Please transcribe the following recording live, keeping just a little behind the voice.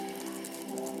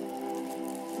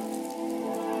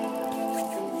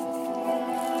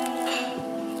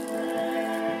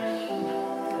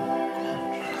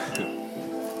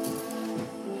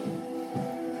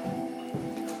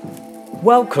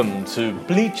Welcome to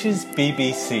Bleach's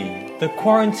BBC, the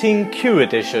Quarantine Q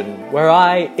edition, where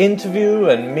I interview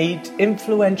and meet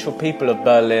influential people of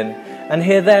Berlin and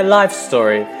hear their life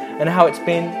story and how it's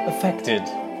been affected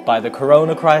by the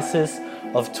corona crisis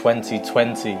of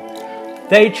 2020.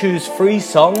 They choose 3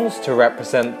 songs to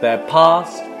represent their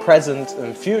past, present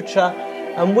and future,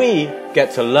 and we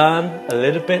get to learn a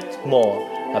little bit more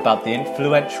about the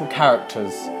influential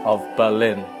characters of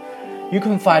Berlin. You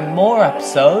can find more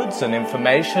episodes and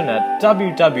information at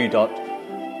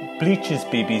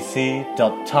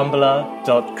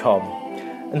www.bleachesbbc.tumblr.com.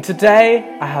 And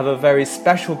today I have a very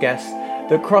special guest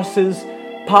that crosses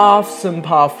paths and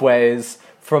pathways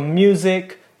from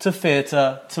music to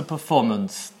theatre to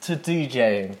performance to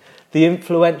DJing. The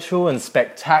influential and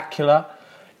spectacular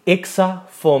Ixa,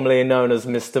 formerly known as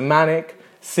Mr. Manic,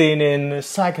 seen in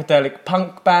psychedelic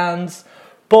punk bands,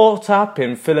 brought up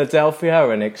in Philadelphia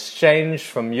and exchanged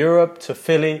from Europe to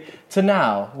Philly to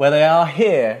now, where they are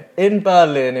here in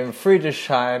Berlin in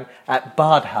Friedrichshain at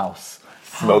Badhaus.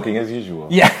 Smoking as usual.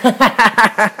 Yeah.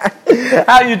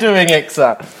 How are you doing,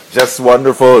 Ixa? Just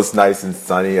wonderful. It's nice and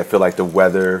sunny. I feel like the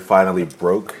weather finally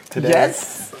broke today.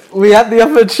 Yes. We had the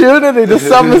opportunity. The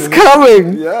summer's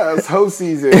coming. Yeah, it's hoe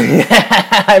season.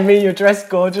 I mean, you're dressed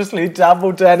gorgeously,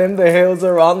 double denim, the heels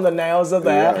are on, the nails are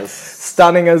there. Yes.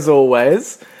 Stunning as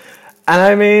always. And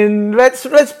I mean,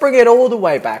 let's bring it all the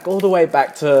way back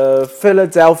to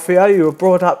Philadelphia. You were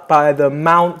brought up by the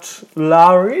Mount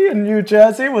Lowry in New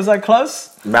Jersey. Was I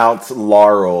close? Mount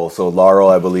Laurel. So Laurel,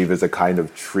 I believe, is a kind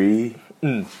of tree.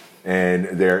 And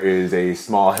there is a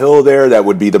small hill there that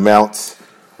would be the mount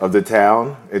of the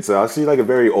town. It's actually like a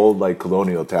very old, like,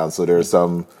 colonial town. So there are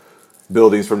some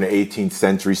buildings from the 18th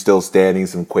century still standing,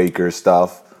 some Quaker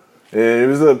stuff. And it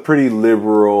was a pretty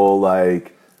liberal,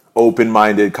 like,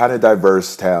 open-minded, kind of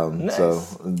diverse town. Nice. So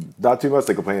not too much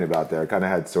to complain about there. I kind of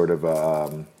had sort of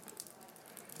a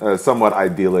somewhat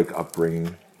idyllic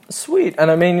upbringing. Sweet.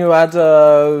 And I mean, you had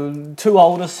 2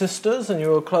 older sisters and you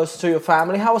were close to your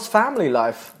family. How was family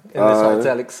life in this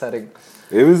idyllic setting?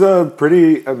 It was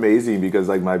pretty amazing because,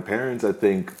 like, my parents, I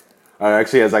think,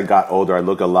 actually, as I got older, I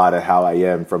look a lot at how I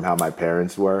am from how my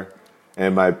parents were.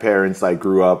 And my parents, like,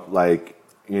 grew up, like,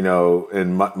 you know,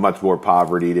 in much more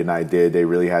poverty than I did. They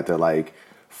really had to, like,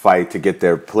 fight to get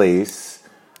their place.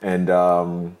 And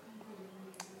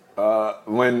when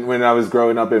I was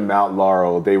growing up in Mount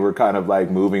Laurel, they were kind of,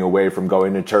 like, moving away from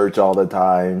going to church all the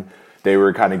time. They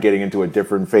were kind of getting into a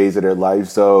different phase of their life.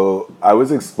 So I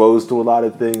was exposed to a lot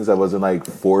of things. I wasn't, like,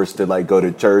 forced to, like, go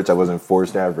to church. I wasn't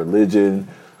forced to have religion.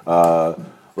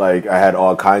 Like, I had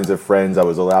all kinds of friends. I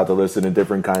was allowed to listen to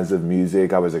different kinds of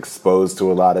music. I was exposed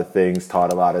to a lot of things,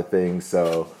 taught a lot of things.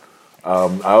 So I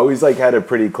always, like, had a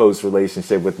pretty close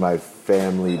relationship with my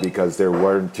family because there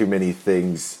weren't too many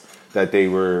things that they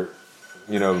were,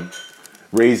 you know,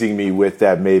 raising me with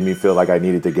that made me feel like I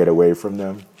needed to get away from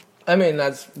them. I mean,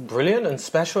 that's brilliant and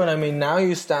special. And I mean, now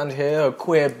you stand here, a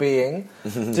queer being.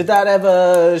 Did that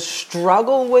ever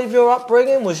struggle with your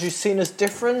upbringing? Was you seen as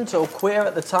different or queer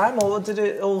at the time? Or did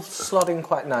it all slot in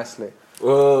quite nicely?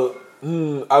 Well,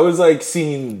 I was, like,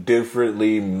 seen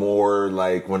differently more,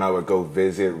 like, when I would go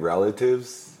visit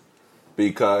relatives.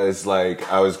 Because,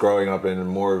 like, I was growing up in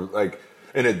more, like,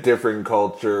 in a different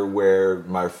culture where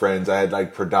my friends, I had,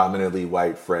 like, predominantly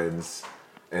white friends.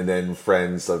 And then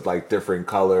friends of, like, different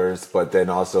colors, but then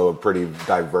also a pretty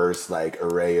diverse, like,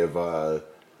 array of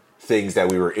things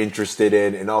that we were interested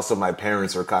in. And also my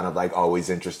parents were kind of, like, always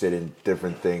interested in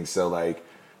different things. So, like,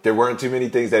 there weren't too many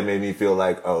things that made me feel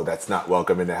like, oh, that's not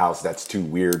welcome in the house. That's too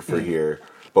weird for here.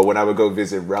 But when I would go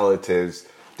visit relatives,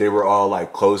 they were all,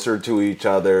 like, closer to each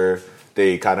other.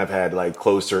 They kind of had, like,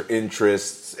 closer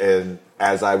interests. And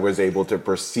as I was able to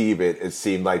perceive it, it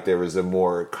seemed like there was a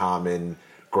more common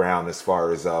ground as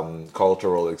far as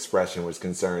cultural expression was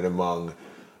concerned among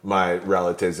my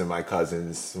relatives and my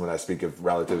cousins when I speak of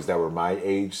relatives that were my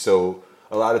age. So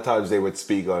a lot of times they would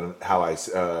speak on how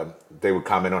they would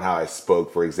comment on how I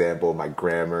spoke, for example, my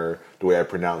grammar, the way I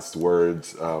pronounced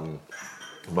words,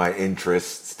 my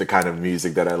interests, the kind of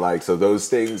music that I like. So those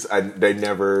things, they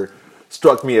never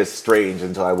struck me as strange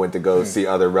until I went to go see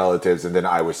other relatives, and then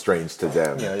I was strange to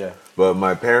them. Yeah. But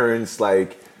my parents,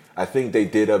 like, I think they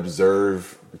did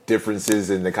observe differences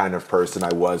in the kind of person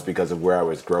I was because of where I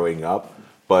was growing up,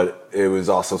 but it was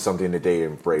also something that they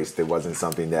embraced. It wasn't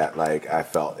something that, like, I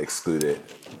felt excluded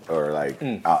or, like,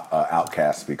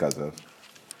 outcast because of.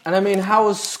 And I mean, how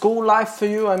was school life for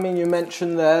you? I mean, you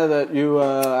mentioned there that you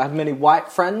had many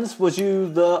white friends. Was you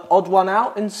the odd one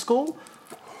out in school?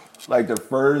 Like, the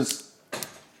first,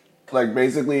 like,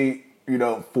 basically, you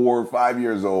know, 4 or 5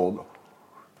 years old,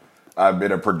 I've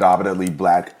been a predominantly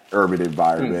black urban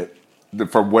environment.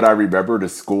 From what I remember, the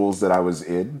schools that I was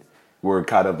in were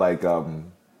kind of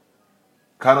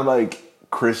like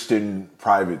Christian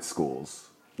private schools,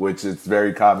 which is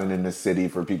very common in the city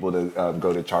for people to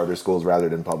go to charter schools rather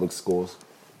than public schools.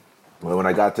 Well, when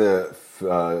I got to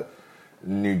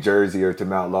New Jersey or to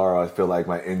Mount Laurel, I feel like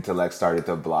my intellect started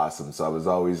to blossom. So I was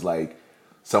always like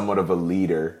somewhat of a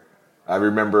leader. I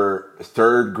remember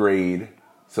third grade,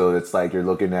 so it's like you're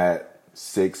looking at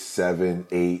 6, 7,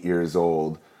 8 years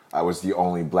old. I was the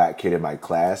only black kid in my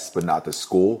class, but not the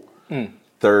school.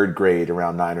 Third grade,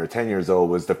 around 9 or 10 years old,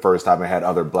 was the first time I had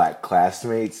other black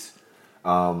classmates.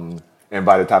 And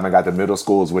by the time I got to middle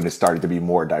school is when it started to be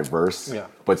more diverse,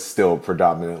 but still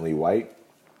predominantly white.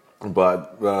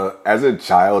 But as a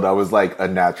child, I was like a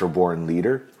natural born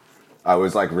leader. I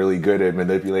was like really good at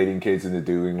manipulating kids into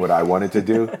doing what I wanted to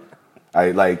do.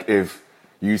 If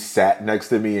you sat next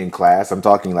to me in class, I'm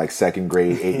talking like second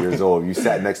grade, 8 years old. If you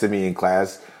sat next to me in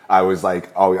class, I was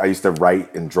like, I used to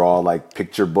write and draw like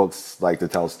picture books, like to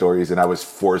tell stories. And I was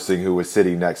forcing who was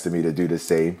sitting next to me to do the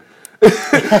same. So,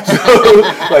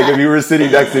 like if you were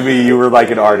sitting next to me, you were like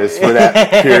an artist for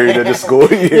that period of the school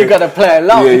year. You gotta play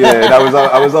along. Yeah. And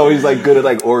I was always like good at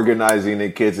like organizing the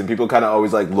kids, and people kind of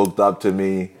always like looked up to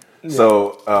me. Yeah.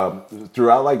 So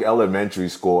throughout like elementary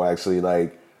school, actually,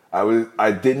 like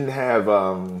I didn't have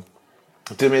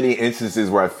too many instances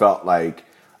where I felt like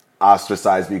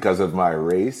ostracized because of my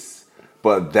race,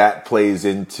 but that plays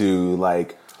into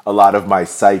like a lot of my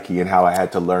psyche and how I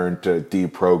had to learn to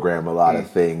deprogram a lot of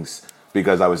things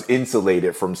because I was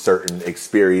insulated from certain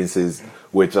experiences,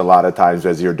 which a lot of times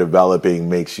as you're developing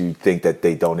makes you think that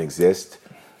they don't exist.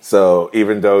 So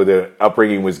even though the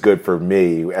upbringing was good for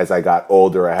me, as I got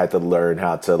older, I had to learn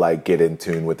how to like get in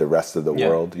tune with the rest of the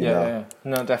world. You know? Yeah.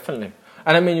 No, definitely.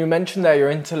 And I mean, you mentioned there your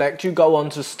intellect. You go on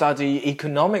to study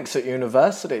economics at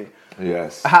university.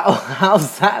 Yes.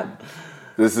 How's that?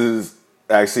 This is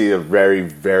actually a very,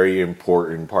 very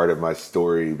important part of my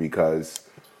story because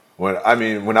when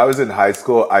I was in high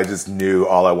school, I just knew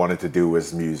all I wanted to do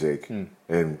was music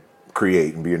and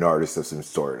create and be an artist of some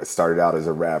sort. I started out as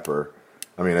a rapper.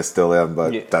 I mean, I still am,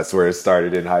 but that's where it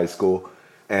started in high school.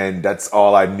 And that's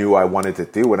all I knew I wanted to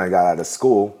do when I got out of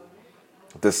school.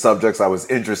 The subjects I was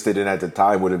interested in at the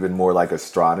time would have been more like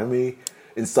astronomy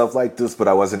and stuff like this, but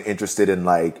I wasn't interested in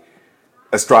like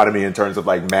astronomy in terms of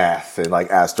like math and like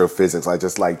astrophysics. I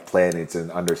just like planets and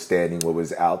understanding what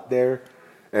was out there.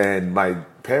 And my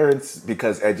parents,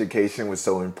 because education was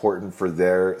so important for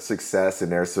their success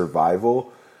and their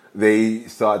survival, they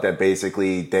thought that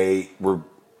basically they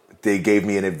gave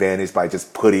me an advantage by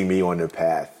just putting me on the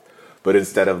path. But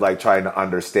instead of like trying to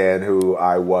understand who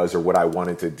I was or what I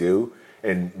wanted to do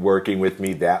and working with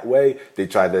me that way, they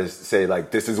tried to say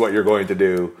like, this is what you're going to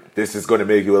do. This is going to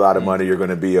make you a lot of money. You're going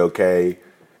to be okay.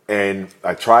 And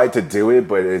I tried to do it,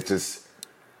 but it's just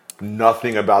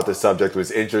nothing about the subject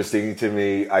was interesting to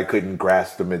me. I couldn't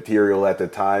grasp the material at the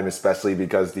time, especially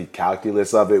because the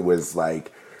calculus of it was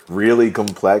like really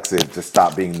complex. It just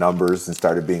stopped being numbers and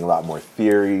started being a lot more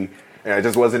theory. And I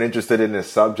just wasn't interested in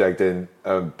this subject. And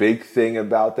a big thing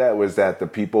about that was that the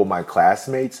people, my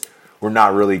classmates, were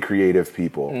not really creative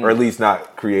people, or at least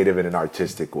not creative in an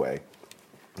artistic way.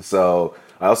 So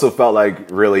I also felt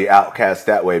like really outcast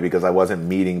that way because I wasn't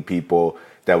meeting people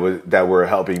that were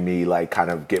helping me like kind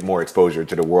of get more exposure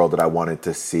to the world that I wanted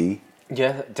to see.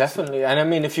 Yeah, definitely. And I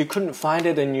mean, if you couldn't find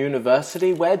it in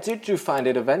university, where did you find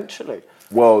it eventually?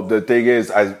 Well, the thing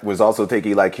is, I was also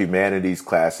taking like humanities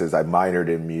classes. I minored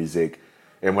in music.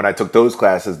 And when I took those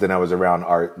classes, then I was around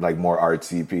art, like more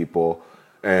artsy people.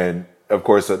 And of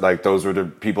course, like those were the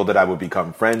people that I would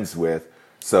become friends with.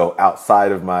 So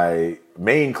outside of my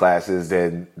main classes,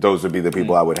 then those would be the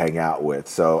people I would hang out with.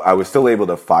 So I was still able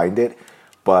to find it.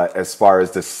 But as far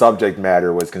as the subject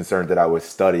matter was concerned that I was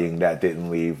studying, that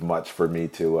didn't leave much for me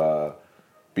to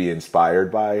be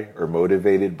inspired by or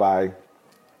motivated by.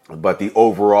 But the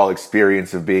overall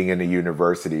experience of being in a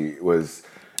university was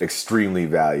extremely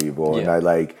valuable. Yeah.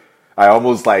 And I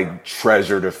almost like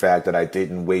treasure the fact that I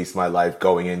didn't waste my life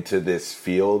going into this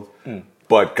field,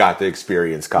 but got to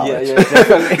experience college. Yeah,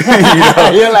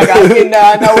 definitely. You're like, I've been there,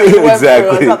 I know what you went through,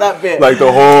 I got that bit. Like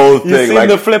the whole thing. You've seen like,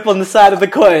 the flip on the side of the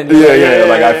coin. Yeah.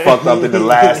 Like I fucked up in the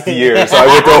last year, so I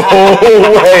went the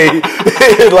whole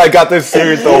way and like got to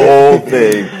experience the whole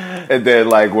thing. And then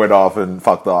like went off and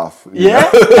fucked off. Yeah.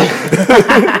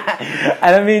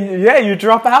 And I mean, you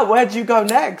drop out. Where'd you go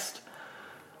next?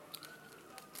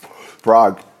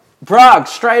 Prague. Prague,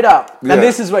 straight up. Yeah. And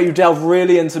this is where you delve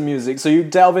really into music. So you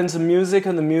delve into music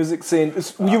and the music scene.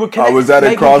 You were I was at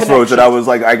a crossroads and I was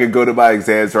like, I could go to my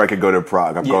exams or I could go to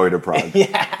Prague. I'm going to Prague.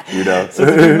 Yeah. You know? So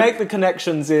did you make the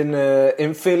connections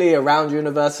in Philly around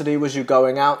university? Was you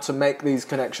going out to make these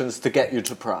connections to get you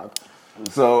to Prague?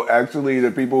 So actually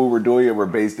the people who were doing it were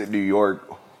based in New York.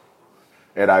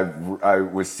 And I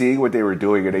was seeing what they were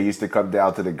doing and they used to come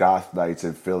down to the goth nights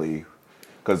in Philly.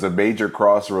 Because a major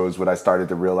crossroads when I started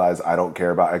to realize I don't care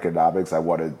about economics, I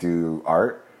want to do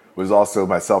art, was also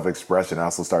my self-expression. I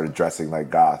also started dressing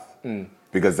like goth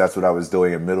because that's what I was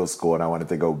doing in middle school, and I wanted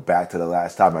to go back to the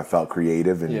last time I felt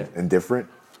creative and different.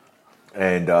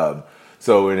 And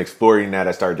so in exploring that,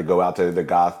 I started to go out to the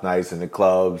goth nights and the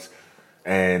clubs,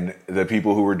 and the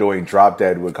people who were doing Drop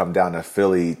Dead would come down to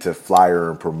Philly to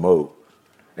flyer and promote.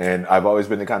 And I've always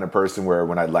been the kind of person where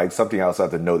when I like something, I also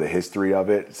have to know the history of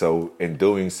it. So in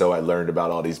doing so, I learned about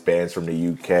all these bands from the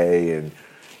UK and,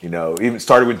 you know, even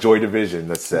started with Joy Division,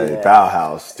 let's say,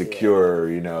 Bauhaus, The Cure,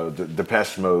 you know,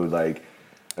 Depeche Mode, like,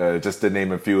 just to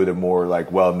name a few of the more,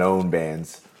 like, well-known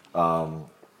bands. And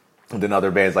then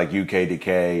other bands like UK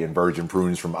Decay and Virgin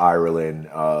Prunes from Ireland,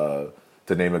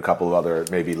 to name a couple of other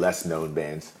maybe less-known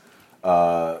bands.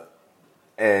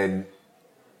 And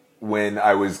when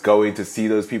I was going to see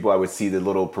those people, I would see the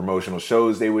little promotional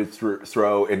shows they would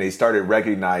throw, and they started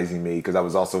recognizing me because I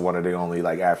was also one of the only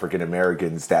like African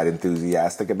Americans that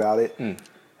enthusiastic about it.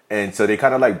 And so they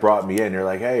kind of like brought me in. They're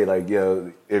like, hey, like, you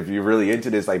know, if you're really into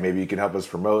this, like maybe you can help us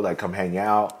promote, like come hang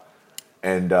out.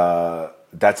 And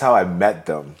that's how I met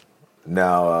them.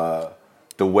 Now,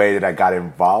 the way that I got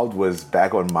involved was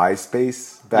back on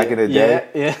MySpace back in the day.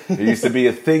 Yeah. There used to be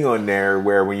a thing on there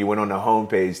where when you went on the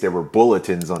homepage, there were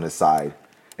bulletins on the side.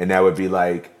 And that would be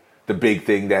like the big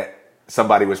thing that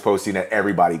somebody was posting that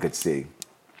everybody could see.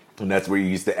 And that's where you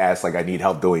used to ask, like, I need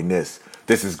help doing this.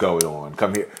 This is going on.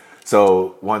 Come here.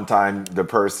 So one time the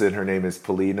person, her name is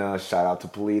Polina. Shout out to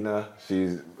Polina.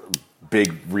 She's a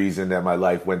big reason that my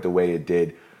life went the way it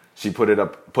did. She put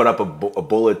up a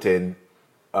bulletin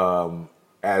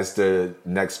as the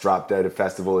next Drop Dead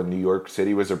festival in New York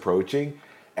City was approaching,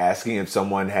 asking if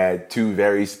someone had two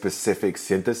very specific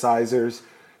synthesizers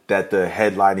that the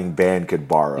headlining band could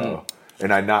borrow.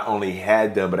 And I not only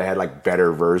had them, but I had like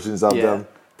better versions of them.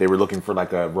 They were looking for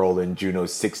like a Roland Juno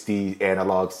 60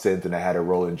 analog synth, and I had a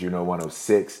Roland Juno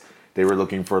 106. They were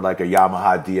looking for like a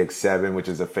Yamaha DX7, which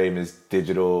is a famous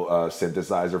digital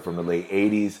synthesizer from the late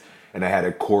 80s. And I had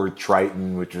a Korg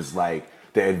Triton, which was like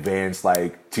the advanced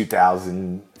like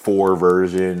 2004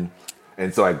 version.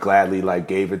 And so I gladly like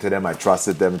gave it to them. I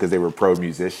trusted them because they were pro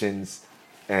musicians.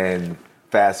 And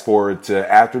fast forward to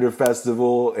after the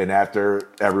festival, and after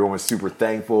everyone was super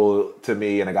thankful to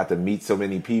me and I got to meet so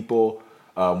many people,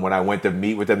 when I went to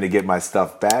meet with them to get my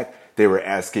stuff back, they were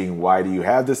asking, why do you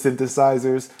have the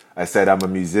synthesizers? I said, I'm a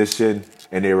musician.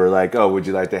 And they were like, oh, would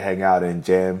you like to hang out and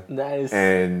jam? Nice.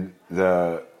 And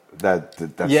that's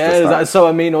so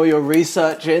I mean, all your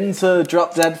research into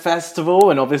Drop Dead Festival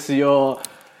and obviously your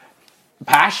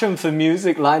passion for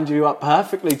music lined you up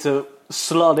perfectly to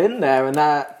slot in there. And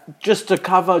that just to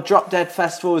cover Drop Dead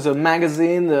Festival is a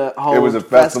magazine that holds it was a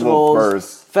festival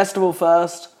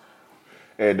first.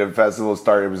 And the festival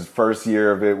started. It was the first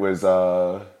year of it was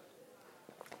I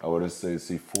want to say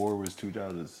C4 was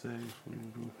 2006,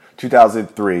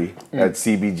 2003 at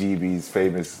CBGB's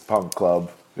famous punk club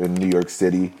in New York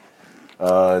City.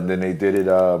 And then they did it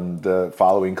the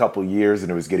following couple years,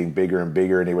 and it was getting bigger and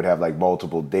bigger, and they would have like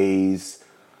multiple days.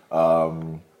 I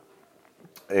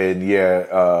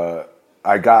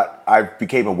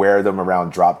became aware of them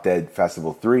around Drop Dead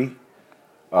Festival 3.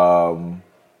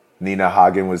 Nina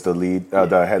Hagen was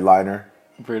the headliner.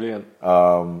 Brilliant.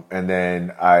 And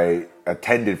then I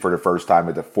attended for the first time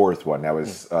at the fourth one. That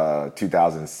was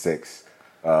 2006.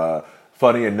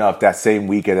 Funny enough, that same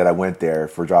weekend that I went there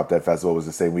for Drop Dead Festival was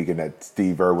the same weekend that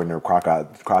Steve Irwin, the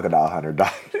crocodile hunter,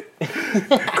 died.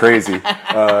 Crazy.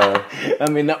 I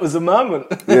mean, that was a moment.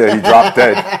 Yeah, he dropped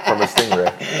dead from a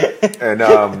stingray. And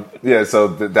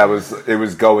so it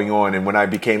was going on. And when I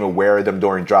became aware of them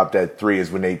during Drop Dead 3 is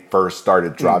when they first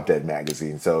started Drop Dead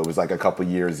magazine. So it was like a couple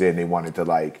years in, they wanted to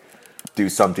like do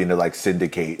something to like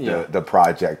syndicate the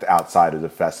project outside of the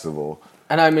festival.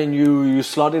 And I mean, you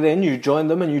slotted in, you joined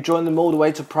them all the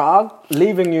way to Prague,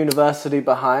 leaving university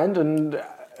behind, and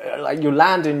like you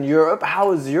land in Europe. How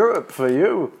was Europe for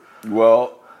you?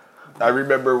 Well, I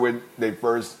remember when they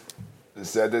first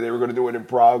said that they were going to do it in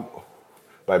Prague,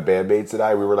 my bandmates and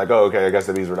I, we were like, oh, okay, I guess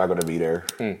that means we're not going to be there.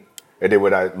 And then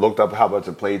when I looked up how much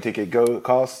a plane ticket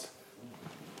cost,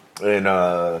 and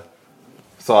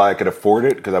saw I could afford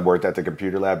it because I worked at the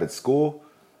computer lab at school,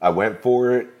 I went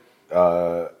for it.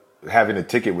 having a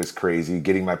ticket was crazy.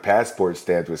 Getting my passport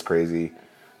stamped was crazy.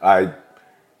 I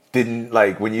didn't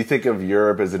like when you think of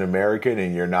Europe as an American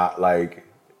and you're not like,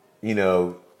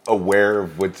 aware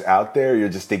of what's out there. You're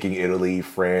just thinking Italy,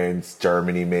 France,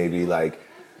 Germany,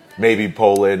 maybe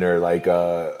Poland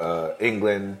or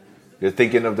England. You're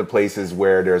thinking of the places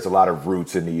where there's a lot of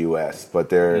roots in the U.S.,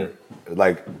 but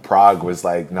like Prague was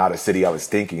like not a city I was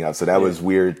thinking of, so that was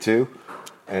weird too.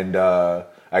 And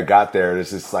I got there,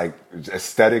 it's just like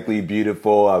aesthetically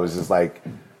beautiful. I was just like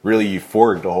really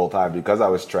euphoric the whole time because I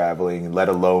was traveling, let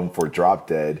alone for Drop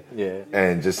Dead. Yeah.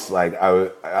 And just like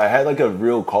I had like a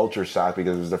real culture shock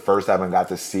because it was the first time I got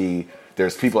to see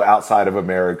there's people outside of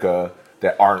America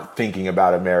that aren't thinking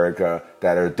about America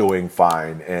that are doing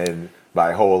fine, and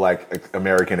my whole like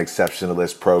American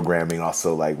exceptionalist programming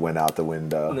also like went out the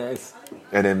window. Nice.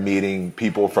 And then meeting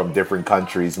people from different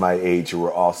countries my age who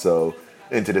were also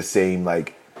into the same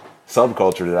like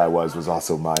subculture that I was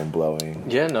also mind blowing.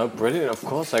 Yeah, no, brilliant. Of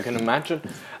course, I can imagine.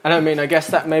 And I mean, I guess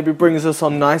that maybe brings us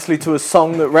on nicely to a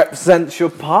song that represents your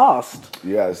past.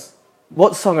 Yes.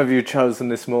 What song have you chosen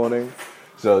this morning?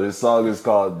 So this song is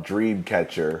called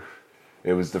Dreamcatcher.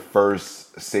 It was the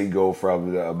first single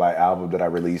from my album that I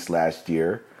released last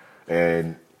year,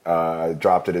 and I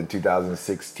dropped it in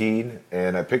 2016.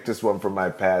 And I picked this one from my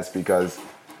past because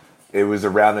it was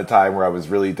around the time where I was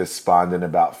really despondent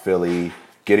about Philly,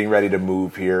 getting ready to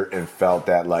move here, and felt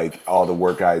that like all the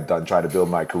work I had done trying to build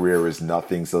my career was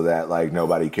nothing, so that like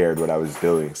nobody cared what I was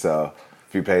doing. So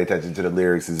if you pay attention to the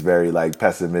lyrics, it's very like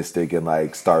pessimistic and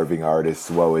like starving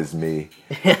artists, woe is me.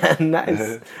 Yeah,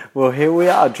 nice. Well, here we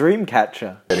are,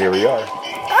 Dreamcatcher. And here we are.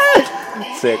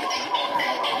 Sick.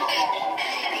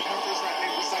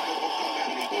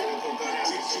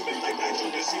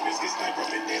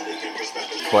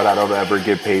 But I don't ever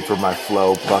get paid for my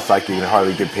flow. Plus, I can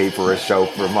hardly get paid for a show.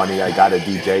 For money, I got a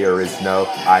DJ or it's no.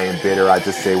 I ain't bitter, I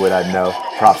just say what I know.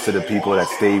 Props to the people that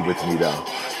stayed with me, though.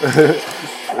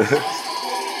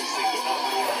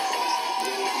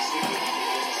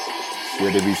 Yeah,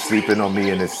 they be sleeping on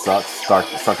me and it sucks.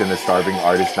 Stuck in the starving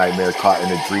artist nightmare. Caught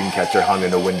in a dream catcher, hung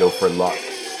in the window for luck.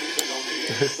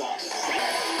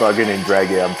 Thuggin' and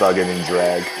drag, yeah, I'm thuggin' and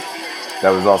drag.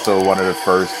 That was also one of the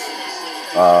first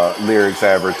lyrics I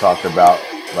ever talked about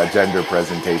my gender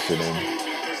presentation in.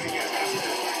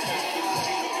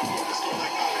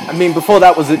 I mean, before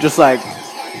that, was it just like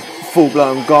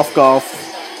full-blown goth?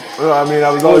 Well, I mean,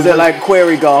 I was Or always was it like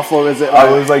query goth, or is it like...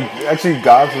 I was like, actually,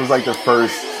 goth was like the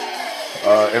first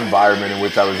environment in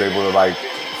which I was able to like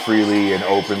freely and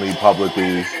openly,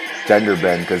 publicly gender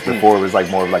bend, because before it was like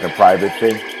more of like a private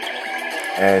thing.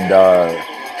 And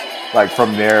like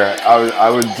from there, I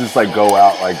would just like go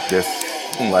out like this,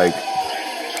 like,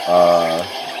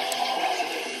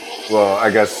 well,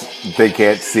 I guess they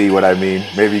can't see what I mean.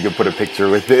 Maybe you could put a picture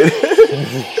with it.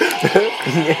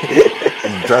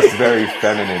 Dressed very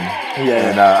feminine.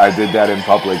 Yeah. And I did that in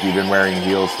public, even wearing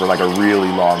heels for like a really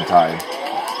long time.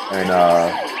 And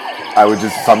I would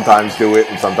just sometimes do it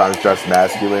and sometimes dress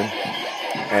masculine.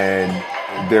 And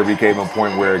there became a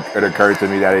point where it occurred to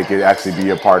me that it could actually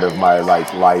be a part of my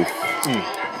like life.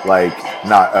 Like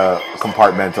not a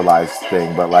compartmentalized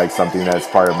thing, but like something that's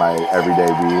part of my everyday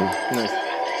being. Nice.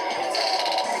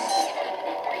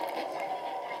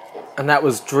 And that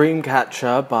was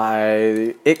Dreamcatcher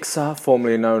by Ixa,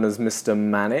 formerly known as Mr.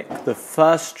 Manic, the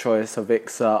first choice of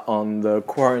Ixa on the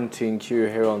Quarantine Queue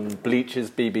here on Bleach's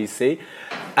BBC.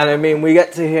 And I mean, we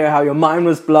get to hear how your mind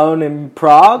was blown in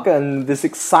Prague, and this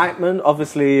excitement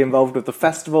obviously involved with the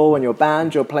festival and your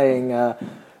band. You're playing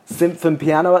synth and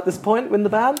piano at this point in the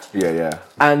band. Yeah.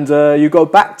 And you go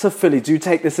back to Philly. Do you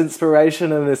take this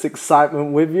inspiration and this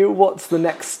excitement with you? What's the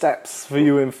next steps for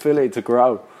you in Philly to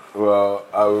grow? Well,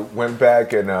 I went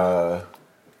back and I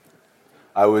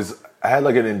had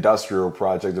like an industrial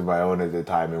project of my own at the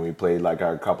time, and we played like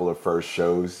our couple of first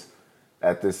shows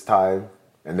at this time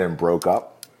and then broke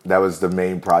up. That was the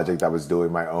main project I was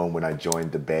doing my own when I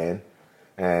joined the band.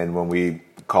 And when we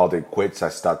called it quits, I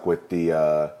stuck with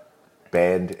the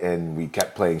band and we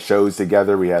kept playing shows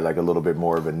together. We had like a little bit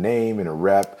more of a name and a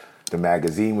rep. The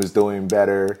magazine was doing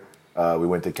better. We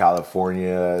went to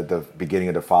California the beginning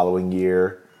of the following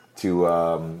year to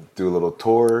do a little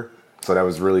tour, so that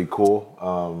was really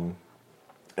cool.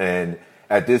 And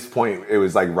at this point, it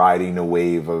was like riding the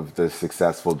wave of the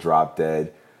successful Drop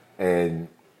Dead, and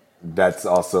that's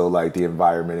also like the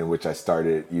environment in which I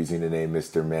started using the name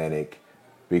Mr. Manic,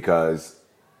 because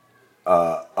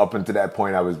up until that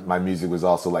point, my music was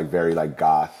also like very like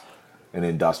goth and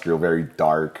industrial, very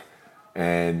dark,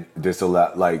 and this a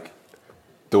lot like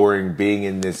during being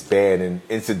in this band, and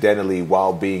incidentally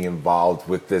while being involved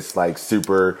with this like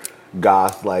super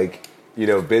goth like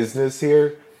business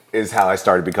here, is how I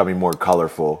started becoming more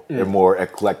colorful and more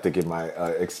eclectic in my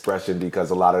expression,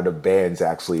 because a lot of the bands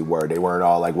actually they weren't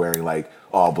all like wearing like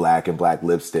all black and black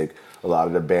lipstick. A lot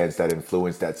of the bands that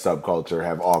influence that subculture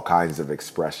have all kinds of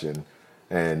expression,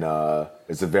 and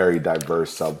it's a very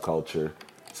diverse subculture.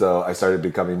 So I started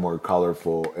becoming more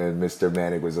colorful, and Mr.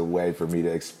 Manic was a way for me to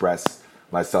express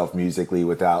myself musically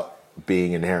without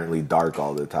being inherently dark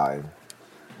all the time.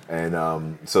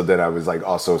 And so then I was like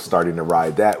also starting to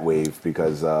ride that wave,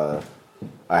 because I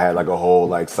had like a whole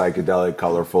like psychedelic,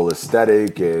 colorful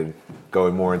aesthetic, and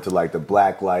going more into like the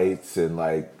black lights and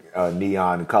like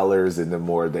neon colors, and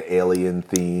the alien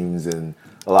themes, and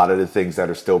a lot of the things that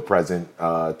are still present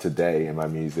today in my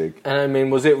music. And I mean,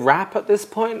 was it rap at this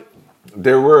point?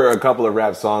 There were a couple of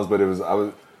rap songs, but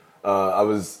I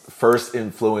was first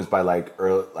influenced by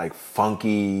like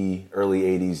funky early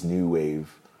 '80s new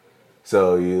wave.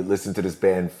 So you listen to this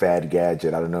band Fad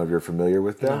Gadget. I don't know if you're familiar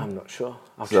with them. No, I'm not sure.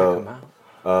 I'll check them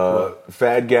out.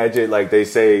 Fad Gadget, like they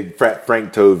say,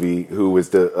 Frank Tovey, who was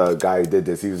the guy who did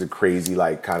this, he was a crazy,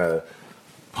 like kind of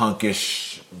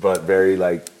punkish, but very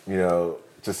like,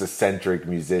 just eccentric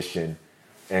musician.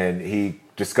 And he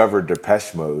discovered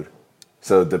Depeche Mode.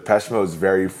 So Depeche Mode's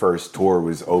very first tour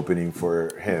was opening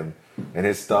for him. And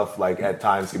his stuff, like, at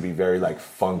times could be very, like,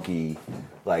 funky,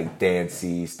 like,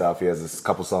 dancey stuff. He has a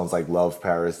couple songs like Love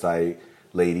Parasite,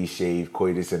 Lady Shave,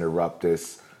 Coitus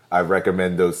Interruptus. I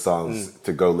recommend those songs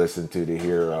to go listen to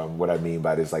hear what I mean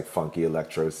by this, like, funky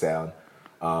electro sound.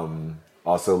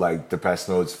 Also, like, Depeche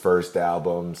Mode's first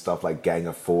album, stuff like Gang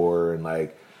of Four, and,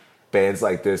 like, bands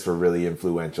like this were really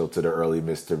influential to the early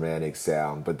Mr. Manic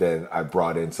sound. But then I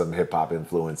brought in some hip-hop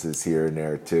influences here and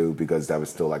there, too, because that was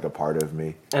still, like, a part of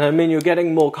me. And I mean, you're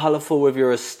getting more colourful with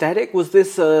your aesthetic. Was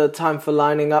this a time for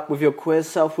lining up with your queer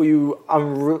self? Were you...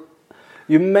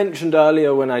 you mentioned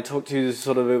earlier when I talked to you,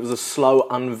 sort of, it was a slow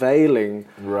unveiling.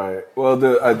 Right. Well,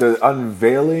 the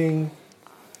unveiling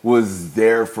was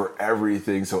there for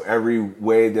everything. So every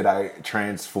way that I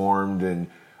transformed and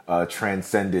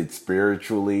transcended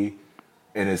spiritually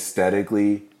and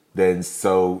aesthetically, then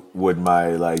so would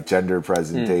my like gender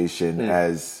presentation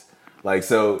as like,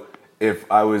 so if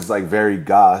I was like very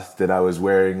goth, then I was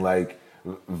wearing like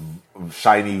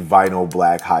shiny vinyl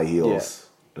black high heels.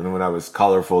 Yeah. And when I was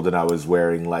colorful, then I was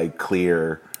wearing like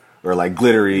clear or like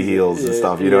glittery heels and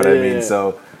stuff. You know what I mean?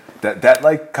 So that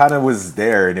like kind of was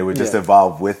there, and it would just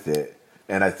evolve with it.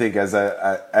 And I think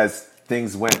as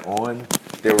things went on,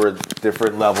 there were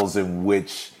different levels in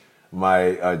which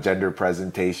my gender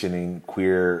presentation and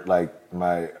queer, like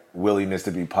my willingness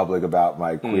to be public about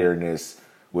my queerness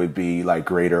would be like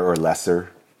greater or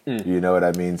lesser. You know what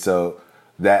I mean? So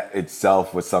that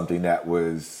itself was something that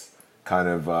was kind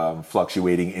of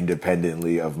fluctuating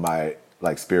independently of my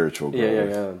like spiritual growth.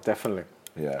 Yeah, definitely.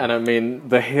 Yeah. And I mean,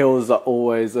 the heels are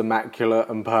always immaculate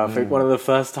and perfect. One of the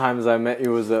first times I met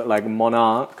you was at like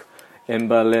Monarch in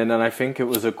Berlin, and I think it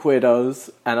was a Quiddos,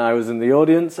 and I was in the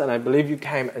audience, and I believe you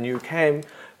came,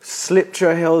 slipped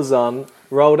your heels on,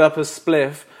 rolled up a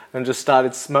spliff, and just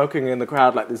started smoking in the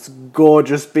crowd like this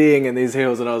gorgeous being in these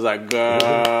heels, and I was like,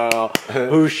 girl,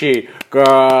 who's she?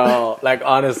 Girl. Like,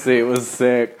 honestly, it was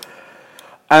sick.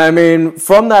 And I mean,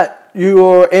 from that,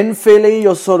 you're in Philly,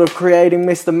 you're sort of creating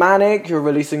Mr. Manic, you're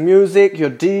releasing music, you're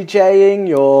DJing,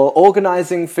 you're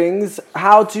organizing things.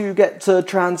 How do you get to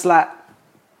translate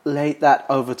that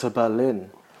over to Berlin?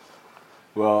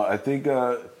 Well, I think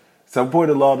some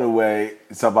point along the way,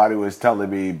 somebody was telling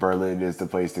me Berlin is the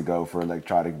place to go for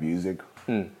electronic music.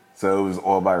 So it was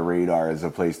on my radar as a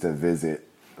place to visit,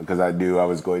 because I knew I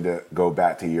was going to go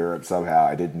back to Europe somehow.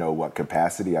 I didn't know what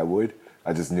capacity I would.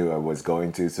 I just knew I was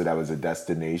going to, so that was a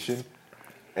destination.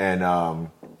 And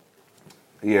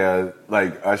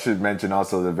like I should mention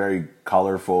also the very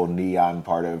colorful neon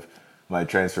part of my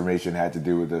transformation had to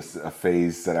do with a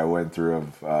phase that I went through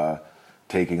of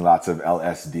taking lots of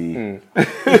LSD,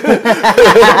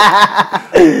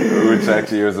 which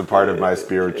actually was a part of my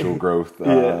spiritual growth,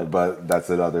 but that's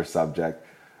another subject.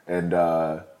 And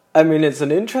I mean, it's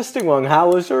an interesting one.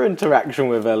 How was your interaction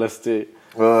with LSD?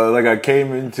 Like I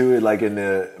came into it like in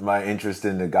my interest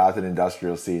in the goth and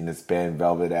industrial scene. This band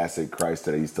Velvet Acid Christ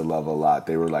that I used to love a lot.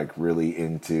 They were like really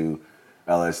into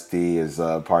LSD as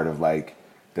part of like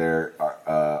their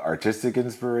artistic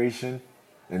inspiration,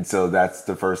 and so that's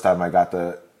the first time I got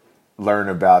to learn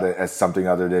about it as something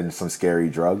other than some scary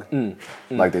drug,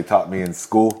 like they taught me in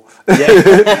school.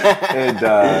 And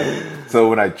so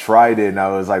when I tried it, and I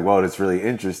was like, "Well, it's really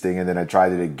interesting," and then I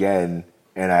tried it again,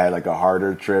 and I had like a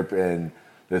harder trip, and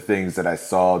the things that I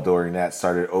saw during that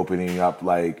started opening up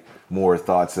like more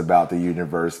thoughts about the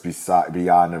universe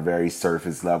beyond a very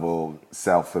surface level,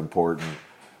 self-important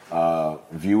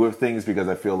view of things, because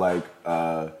I feel like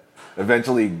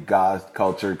eventually goth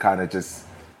culture kind of just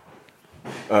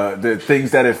the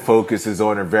things that it focuses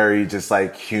on are very just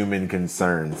like human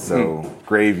concerns. So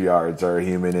graveyards are a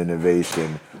human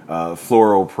innovation,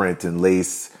 floral print and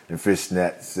lace and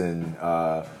fishnets and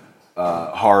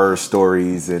horror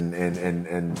stories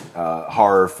and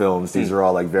horror films. These are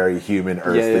all like very human,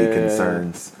 earthly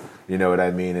concerns. You know what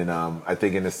I mean? And I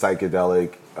think in the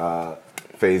psychedelic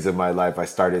phase of my life, I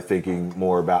started thinking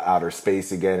more about outer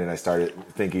space again, and I started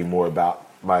thinking more about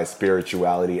my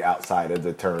spirituality outside of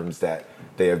the terms that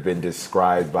they have been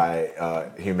described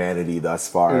by humanity thus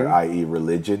far, i.e.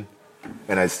 religion.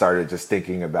 And I started just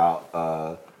thinking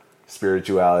about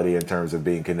spirituality in terms of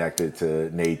being connected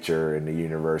to nature and the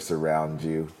universe around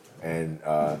you. And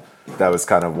that was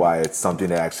kind of why it's something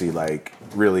that actually like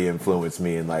really influenced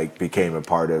me and like became a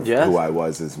part of who I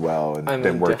was as well, and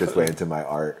then worked its way into my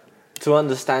art. To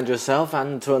understand yourself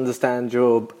and to understand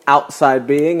your outside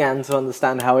being and to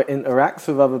understand how it interacts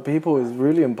with other people is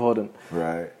really important.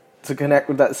 Right. To connect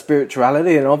with that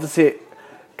spirituality, and obviously it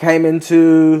came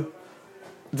into...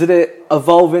 Did it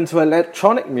evolve into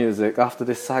electronic music after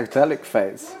this psychedelic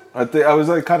phase? I think I was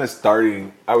like kind of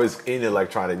starting. I was in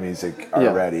electronic music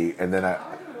already, and then I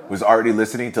was already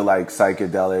listening to like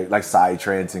psychedelic, like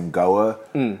psytrance and Goa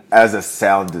as a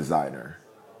sound designer.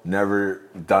 Never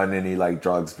done any like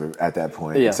drugs at that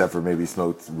point, except for maybe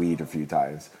smoked weed a few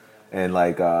times, and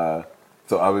like so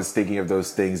I was thinking of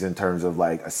those things in terms of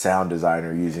like a sound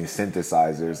designer using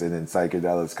synthesizers, and then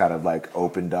psychedelics kind of like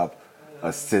opened up a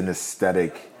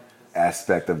synesthetic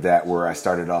aspect of that, where I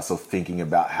started also thinking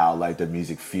about how like the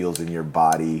music feels in your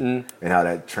body and how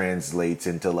that translates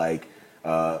into like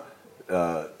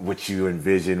what you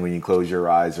envision when you close your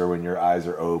eyes or when your eyes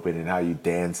are open, and how you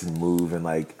dance and move. And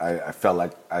like I felt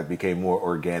like I became more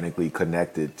organically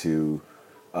connected to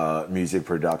music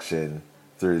production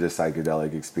through the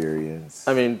psychedelic experience.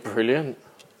 I mean, brilliant.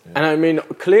 Yeah. And I mean,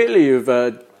 clearly you've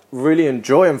really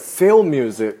enjoy and feel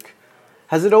music.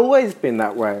 Has it always been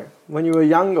that way? When you were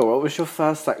younger, what was your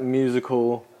first like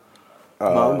musical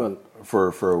moment?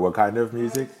 For what kind of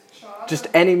music? Just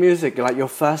any music, like your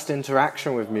first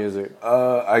interaction with music.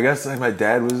 I guess like my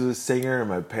dad was a singer, and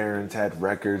my parents had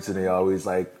records, and they always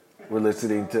like were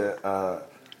listening to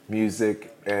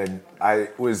music, and I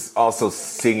was also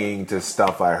singing to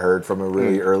stuff I heard from a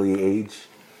really early age,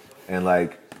 and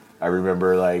like I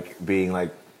remember like being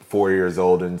like 4 years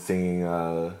old and singing.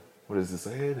 What is this?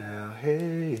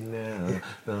 Hey now,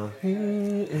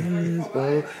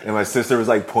 and my sister was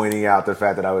like pointing out the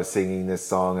fact that I was singing this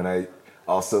song, and I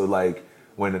also like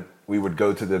when we would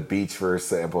go to the beach, for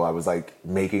example, I was like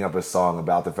making up a song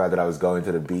about the fact that I was going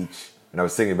to the beach, and I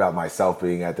was singing about myself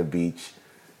being at the beach,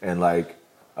 and like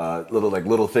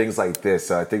little things like this.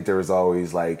 So I think there was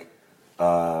always like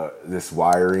this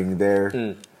wiring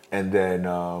there, and then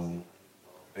around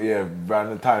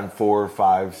the time 4,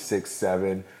 5, 6,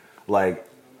 7. Like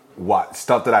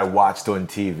stuff that I watched on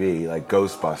TV, like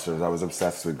Ghostbusters. I was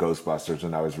obsessed with Ghostbusters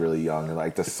when I was really young, and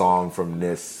like the song from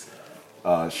this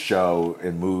show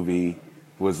and movie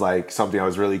was like something I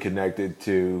was really connected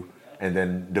to. And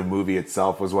then the movie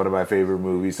itself was one of my favorite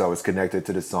movies, so I was connected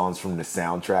to the songs from the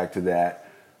soundtrack to that.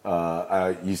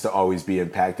 I used to always be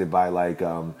impacted by like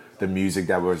the music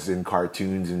that was in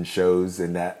cartoons and shows,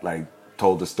 and that like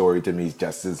told the story to me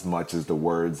just as much as the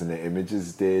words and the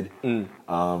images did.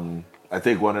 I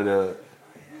think one of the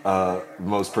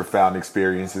most profound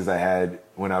experiences I had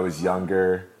when I was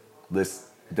younger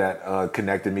that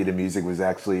connected me to music was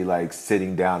actually like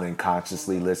sitting down and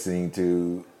consciously listening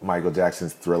to Michael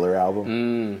Jackson's Thriller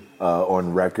album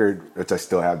on record, which I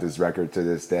still have this record to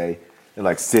this day, and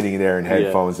like sitting there in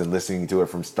headphones and listening to it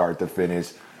from start to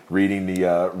finish, reading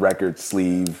the record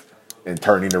sleeve and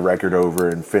turning the record over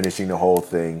and finishing the whole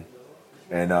thing.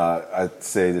 And I'd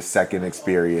say the second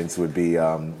experience would be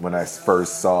when I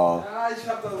first saw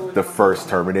the first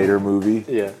Terminator movie.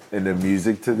 Yeah. And the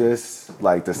music to this,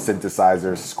 like the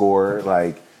synthesizer score,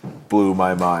 like blew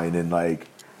my mind and like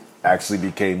actually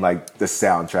became like the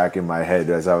soundtrack in my head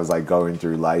as I was like going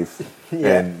through life.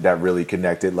 And that really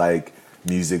connected like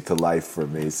music to life for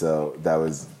me. So that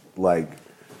was like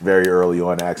very early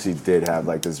on. I actually did have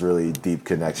like this really deep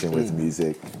connection with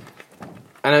music.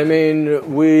 And I mean,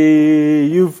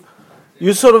 you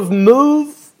sort of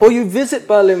move, or you visit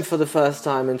Berlin for the first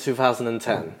time in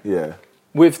 2010. Yeah.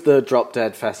 With the Drop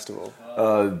Dead Festival.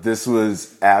 This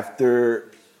was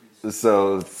after,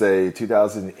 so say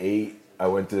 2008, I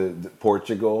went to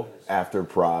Portugal after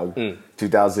Prague.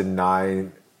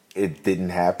 2009, it didn't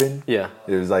happen. Yeah.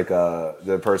 It was like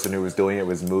the person who was doing it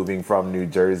was moving from New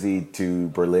Jersey to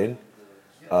Berlin.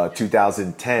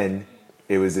 2010,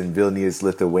 it was in Vilnius,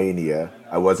 Lithuania.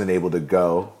 I wasn't able to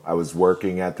go. I was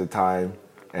working at the time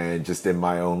and just in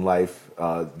my own life,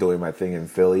 doing my thing in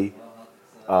Philly.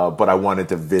 But I wanted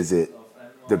to visit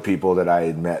the people that I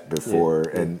had met before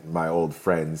and my old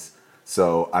friends.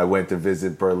 So I went to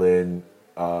visit Berlin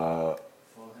end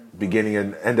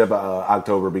of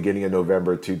October, beginning of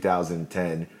November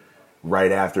 2010,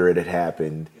 right after it had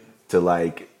happened, to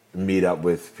like meet up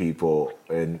with people.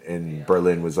 And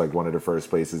Berlin was like one of the first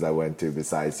places I went to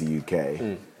besides the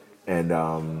UK. And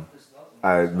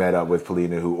I met up with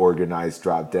Polina, who organized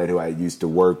Drop Dead, who I used to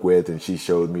work with, and she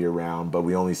showed me around. But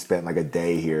we only spent like a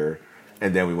day here,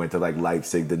 and then we went to like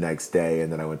Leipzig the next day,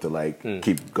 and then I went to like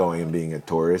keep going and being a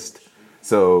tourist.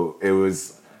 So it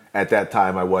was at that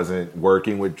time I wasn't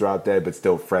working with Drop Dead, but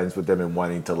still friends with them and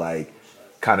wanting to like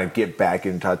kind of get back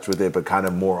in touch with it, but kind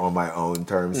of more on my own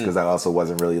terms because I also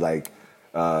wasn't really like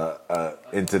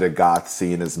into the goth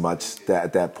scene as much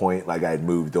at that point. Like I had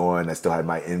moved on, I still had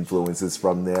my influences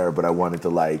from there, but I wanted to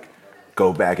like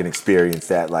go back and experience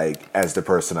that like as the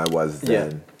person I was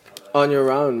then. On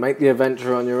your own, make the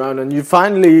adventure on your own, and you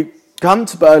finally come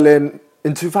to Berlin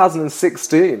in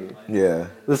 2016. Yeah.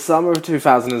 The summer of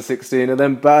 2016, and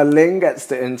then Berlin gets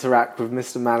to interact with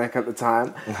Mr. Manic at the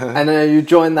time. And then you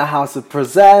join the House of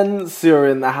Presents, you're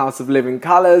in the House of Living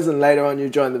Colours, and later on you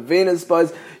join the Venus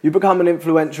Boys. You become an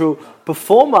influential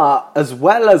performer as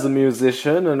well as a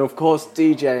musician, and of course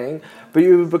DJing, but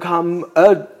you become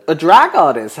a drag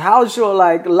artist. How's your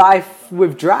like life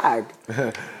with drag?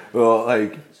 Well,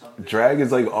 like drag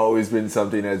has like always been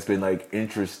something that's been like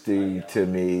interesting to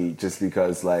me, just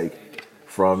because like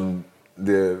from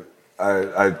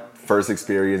I first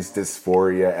experienced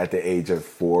dysphoria at the age of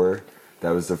 4.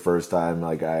 That was the first time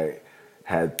like I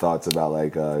had thoughts about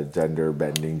like gender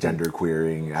bending, gender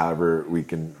queering, however we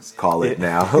can call it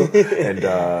now. And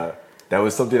that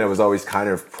was something that was always kind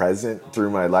of present through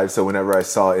my life. So whenever I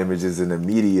saw images in the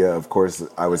media, of course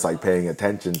I was like paying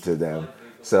attention to them.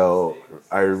 So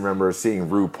I remember seeing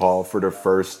RuPaul for the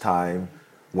first time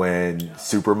when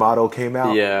Supermodel came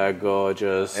out. Yeah,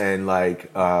 gorgeous. And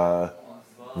like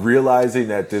realizing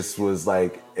that this was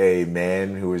like a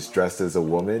man who was dressed as a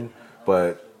woman,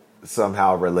 but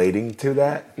somehow relating to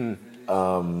that.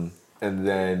 And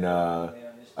then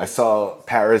I saw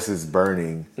Paris is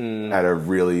Burning at a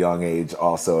really young age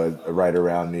also, right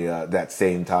around that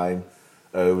same time.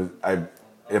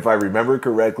 If I remember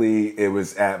correctly, it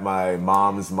was at my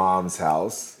mom's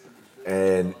house,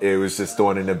 and it was just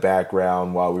on in the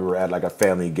background while we were at like a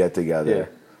family get together.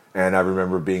 Yeah. And I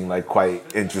remember being like quite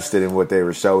interested in what they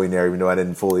were showing there, even though I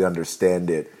didn't fully understand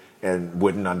it and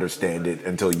wouldn't understand it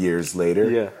until years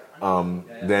later. Yeah.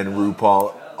 Then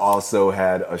RuPaul also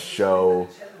had a show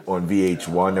on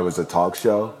VH1. There was a talk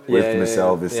show with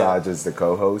Michelle Visage as the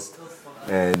co-host,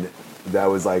 and that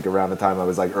was like around the time I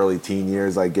was like early teen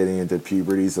years, like getting into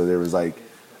puberty. So there was like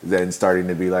then starting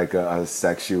to be like a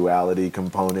sexuality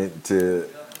component to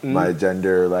my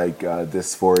gender, like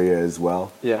dysphoria as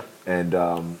well. Yeah.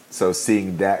 And so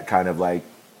seeing that kind of like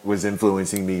was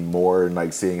influencing me more, and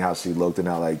like seeing how she looked and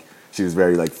how like she was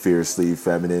very like fiercely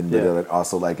feminine, but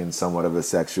also like in somewhat of a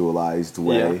sexualized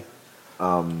way.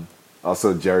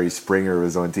 Also Jerry Springer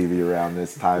was on TV around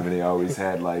this time, and he always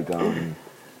had like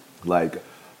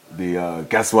the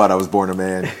guess what, I was born a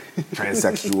man,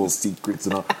 transsexual secrets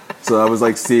and all. So I was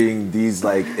like seeing these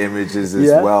like images as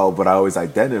well, but I always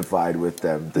identified with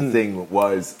them. The thing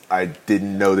was, I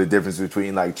didn't know the difference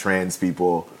between like trans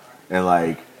people and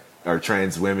like, or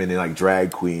trans women and like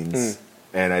drag queens.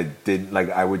 And I didn't like,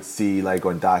 I would see like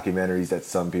on documentaries that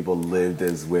some people lived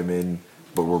as women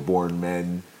but were born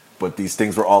men, but these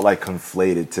things were all like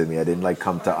conflated to me. I didn't like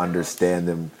come to understand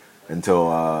them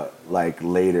until like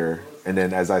later. And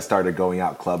then as I started going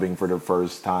out clubbing for the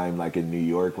first time, like in New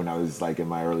York when I was like in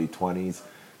my early 20s,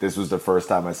 this was the first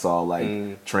time I saw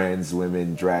like trans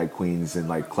women, drag queens, and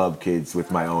like club kids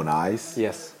with my own eyes.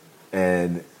 Yes.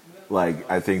 And like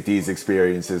I think these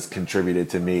experiences contributed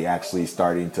to me actually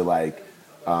starting to like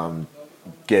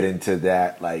get into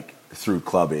that like through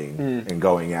clubbing and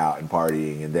going out and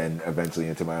partying, and then eventually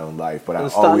into my own life. But I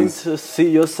starting to see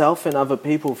yourself in other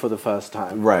people for the first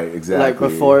time. Right, exactly. Like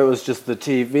before it was just the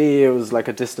TV, it was like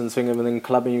a distance thing, and then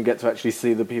clubbing you get to actually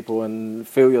see the people and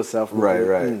feel yourself.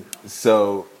 Right.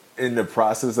 So in the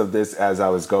process of this, as I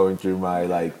was going through my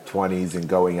like 20s and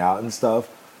going out and stuff,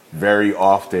 very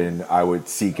often I would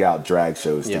seek out drag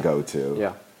shows to go to.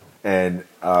 Yeah. And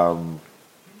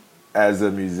as a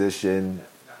musician,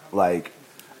 like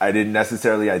I didn't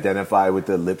necessarily identify with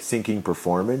the lip syncing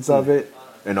performance of it,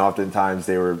 and oftentimes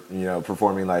they were, you know,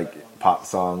 performing like pop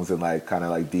songs and like kind of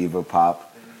like diva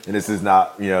pop. And this is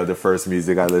not, you know, the first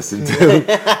music I listened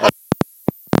to.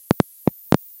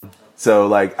 So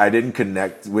like I didn't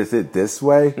connect with it this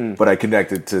way, but I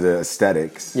connected to the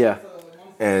aesthetics. Yeah.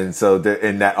 And so,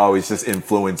 and that always just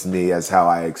influenced me as how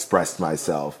I expressed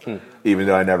myself, even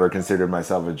though I never considered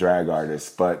myself a drag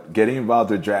artist. But getting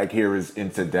involved with drag here is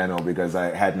incidental because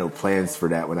I had no plans for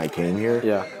that when I came here.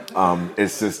 Yeah.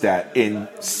 It's just that in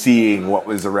seeing what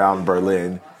was around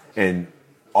Berlin and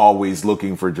always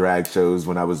looking for drag shows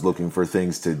when I was looking for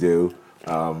things to do,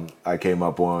 I came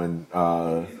up on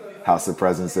House of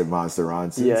Presence at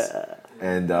Monsteronsens. Yeah.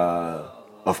 And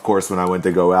of course, when I went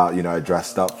to go out, you know, I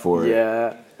dressed up for it.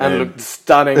 Yeah. And looked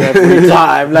stunning every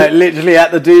time. Like literally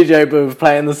at the DJ booth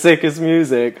playing the sickest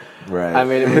music. Right. I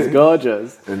mean, it was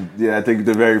gorgeous. And yeah, I think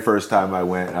the very first time I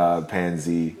went,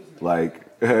 Pansy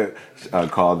like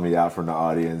called me out from the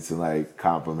audience and like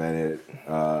complimented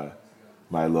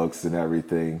my looks and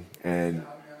everything. And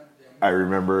I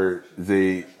remember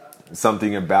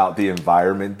something about the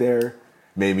environment there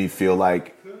made me feel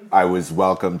like I was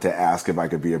welcome to ask if I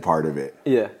could be a part of it.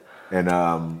 Yeah.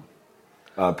 And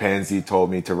Pansy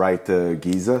told me to write to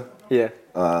Giza. Yeah.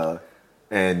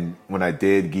 And when I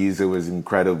did, Giza was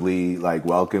incredibly like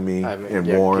welcoming and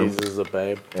warm. Giza's a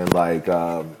babe. And like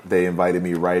they invited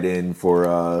me right in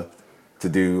for to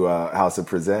do House of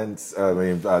Presents.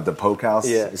 The Poke House.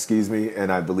 Yeah. Excuse me.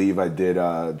 And I believe I did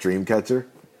Dreamcatcher.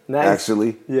 Nice.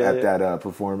 Actually, at that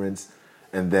performance.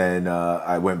 And then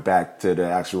I went back to the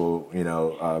actual, you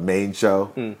know, main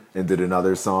show and did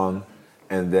another song.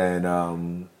 And then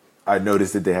I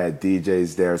noticed that they had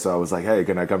DJs there, so I was like, "Hey,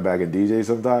 can I come back and DJ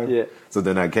sometime?" Yeah. So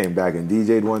then I came back and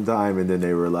DJ'd one time, and then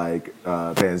they were like,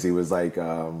 Pansy was like,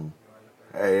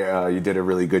 "Hey, you did a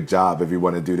really good job. If you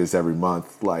want to do this every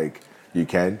month, like you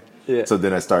can." Yeah. So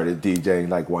then I started DJing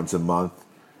like once a month,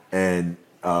 and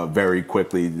very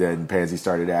quickly, then Pansy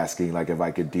started asking like if I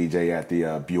could DJ at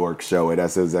the Bjork show at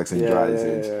SSX and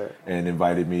Dreisen's, and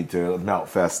invited me to Melt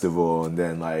Festival, and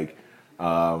then like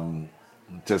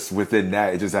just within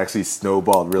that, it just actually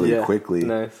snowballed really quickly.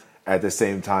 Nice. At the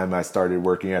same time, I started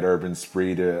working at Urban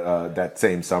Spree. That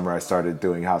same summer, I started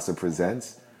doing House of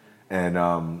Presents, and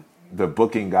the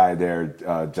booking guy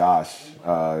there, Josh, is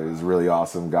a really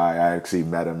awesome guy. I actually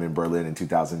met him in Berlin in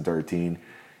 2013.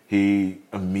 He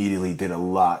immediately did a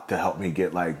lot to help me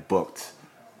get like booked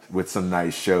with some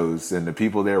nice shows, and the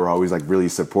people there were always like really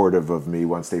supportive of me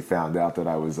once they found out that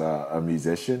I was a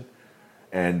musician,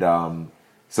 and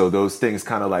so those things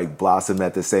kind of like blossomed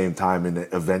at the same time, and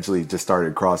eventually just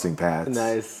started crossing paths.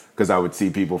 Nice. Because I would see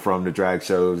people from the drag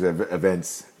shows,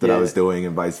 events that I was doing,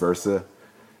 and vice versa,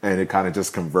 and it kind of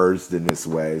just converged in this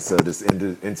way. So this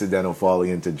incidental falling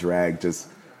into drag just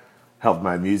helped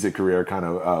my music career kind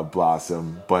of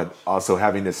blossom, but also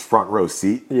having this front row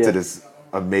seat to this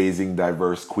amazing,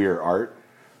 diverse queer art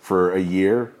for a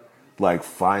year, like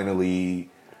finally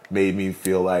made me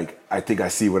feel like I think I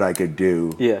see what I could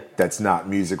do. That's not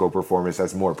musical performance,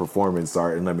 that's more performance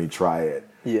art, and let me try it.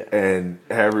 And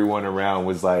everyone around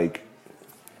was like,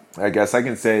 I guess I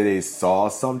can say they saw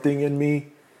something in me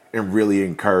and really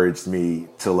encouraged me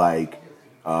to like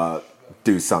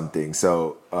do something.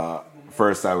 So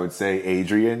first I would say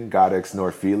Adrian Godex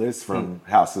Norphelis from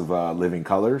House of Living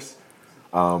Colors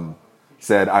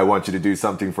said, I want you to do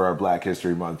something for our Black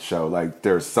History Month show. Like,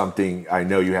 there's something, I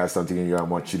know you have something in you, I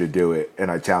want you to do it. And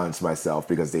I challenged myself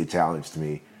because they challenged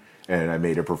me. And I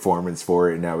made a performance for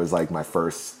it, and that was like my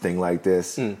first thing like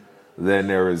this. Then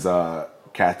there was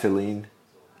Cataline,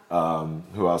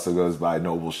 who also goes by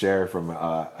Noble Cher from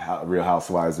Real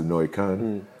Housewives of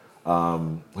Neukölln,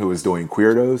 who was doing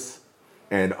Queerdos.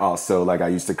 And also, like, I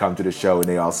used to come to the show, and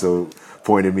they also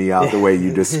pointed me out the way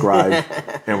you described,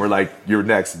 and were like, "You're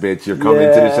next, bitch. You're coming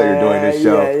to the show. You're doing this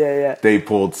show." They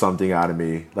pulled something out of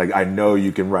me. Like, I know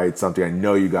you can write something. I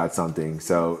know you got something.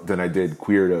 So then I did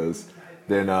Queerdos.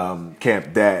 Then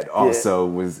Camp Dad also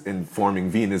was informing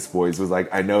Venus Boys. Was like,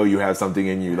 "I know you have something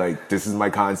in you. Like, this is my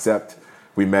concept."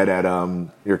 We met at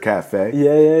your cafe.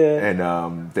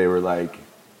 And they were like,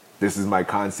 "This is my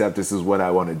concept. This is what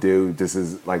I want to do. This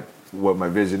is like what my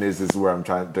vision is. This is where I'm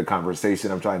trying, the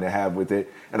conversation I'm trying to have with it.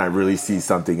 And I really see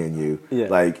something in you.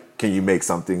 Like, can you make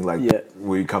something like,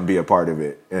 will you come be a part of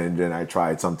it?" And then I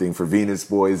tried something for Venus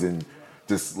Boys, and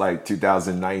just like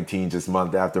 2019, just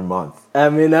month after month. I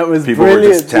mean, that was people brilliant.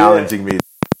 Were just challenging me.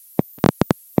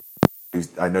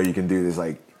 I know you can do this.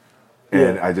 Like,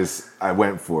 and I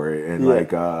went for it. And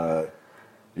like,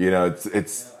 you know,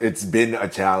 it's been a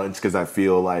challenge because I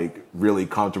feel like really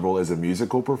comfortable as a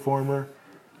musical performer.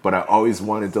 but I always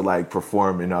wanted to like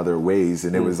perform in other ways,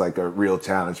 and it was like a real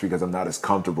challenge because I'm not as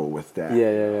comfortable with that.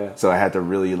 Yeah. So I had to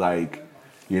really like,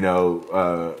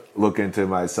 look into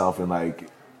myself and like,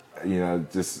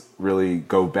 just really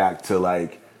go back to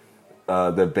like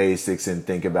the basics and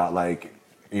think about like,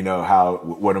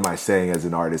 what am I saying as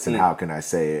an artist and how can I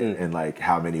say it and like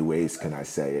how many ways can I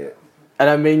say it? And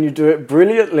I mean, you do it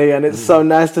brilliantly, and it's so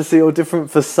nice to see all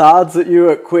different facades at you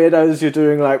at Queerdos. You're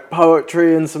doing like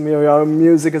poetry and some of your own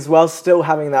music as well, still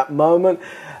having that moment.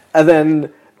 And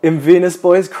then in Venus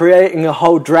Boys, creating a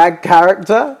whole drag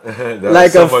character. Like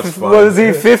so much fun. Was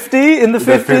he 50 in the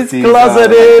 50s? 50s,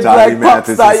 closeted, Johnny like pop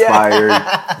Mathis star,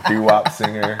 inspired doo-wop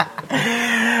singer.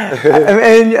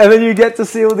 and then you get to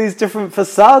see all these different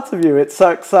facades of you. It's so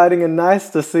exciting and nice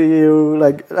to see you,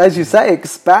 like, as you say,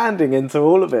 expanding into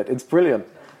all of it. It's brilliant.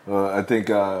 I think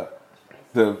the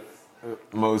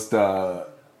most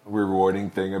rewarding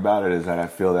thing about it is that I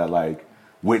feel that, like,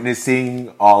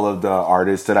 witnessing all of the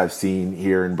artists that I've seen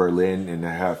here in Berlin and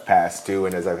have passed to,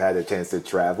 and as I've had a chance to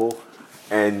travel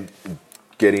and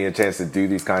getting a chance to do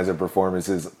these kinds of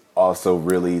performances also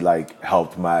really, like,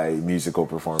 helped my musical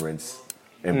performance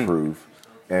improve.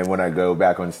 And when I go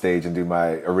back on stage and do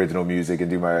my original music and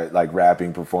do my like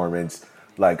rapping performance,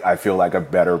 like I feel like a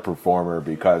better performer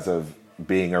because of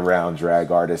being around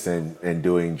drag artists and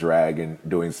doing drag and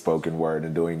doing spoken word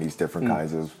and doing these different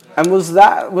kinds of. And was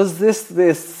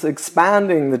this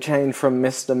expanding the change from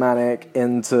Mr. Manic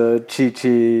into Chi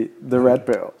Chi the Red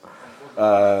Pill?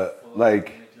 The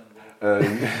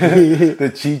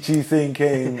Chi Chi thing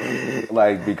came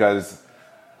like because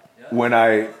when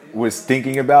I was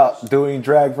thinking about doing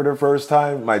drag for the first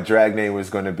time, my drag name was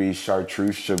going to be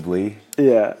Chartreuse Chablis.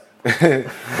 Yeah.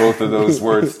 Both of those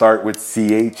words start with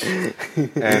CH.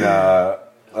 And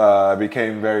I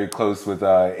became very close with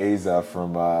Aza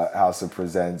from House of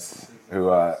Presents,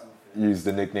 who used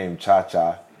the nickname Cha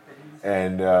Cha.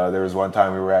 And there was one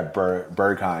time we were at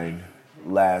Berghain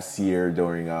last year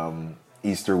during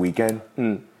Easter weekend.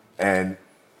 And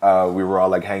we were all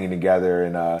like hanging together,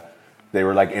 and they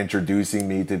were like introducing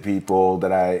me to people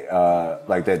that I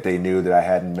like that they knew that I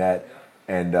hadn't met,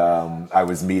 and I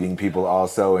was meeting people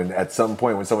also. And at some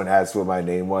point, when someone asked what my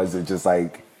name was, it just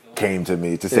like came to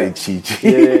me to say Chi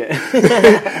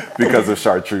Chi because of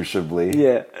Chartreuse Chablis.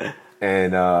 Yeah,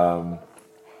 and the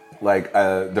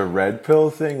red pill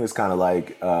thing was kind of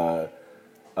like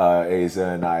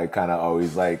Aza and I kind of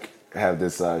always like have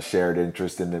this shared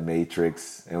interest in the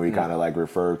Matrix, and we kind of like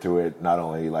refer to it not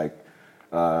only like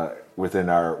within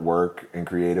our work and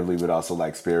creatively, but also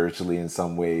like spiritually in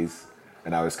some ways.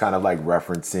 And I was kind of like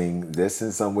referencing this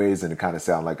in some ways, and it kind of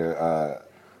sounded like a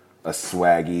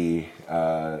swaggy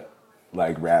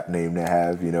like rap name to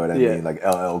have, you know what I mean? Like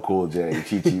LL Cool J,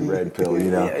 Chi Chi Red Pill, you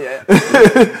know?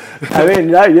 I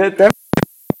mean, definitely.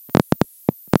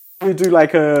 We do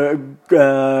like a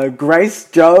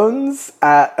Grace Jones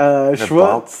at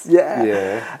Schwartz,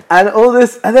 and all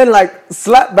this, and then like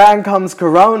slap bang comes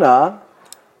Corona,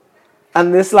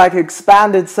 and this like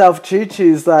expanded self Chi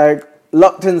Chi's like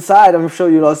locked inside. I'm sure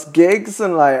you lost gigs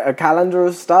and like a calendar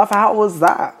of stuff. How was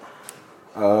that?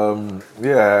 It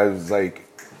was like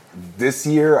this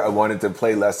year I wanted to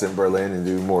play less in Berlin and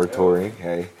do more touring.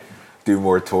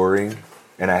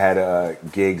 And I had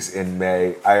gigs in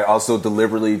May. I also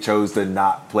deliberately chose to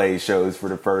not play shows for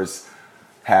the first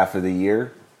half of the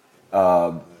year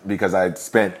because I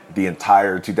spent the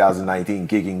entire 2019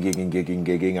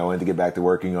 gigging. I wanted to get back to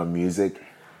working on music.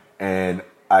 And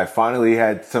I finally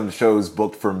had some shows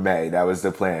booked for May. That was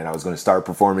the plan. I was going to start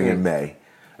performing in May.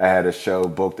 I had a show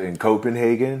booked in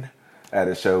Copenhagen. I had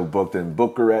a show booked in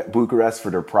Bucharest for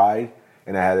the Pride.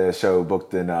 And I had a show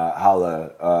booked in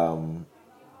Halle,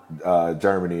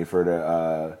 Germany for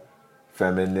the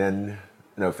Feminismen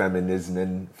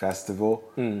Festival.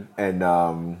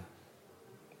 And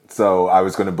so I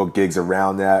was going to book gigs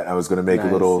around that. I was going to make a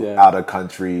little out of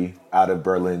country, out of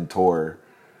Berlin tour.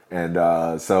 And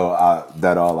so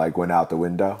that all like went out the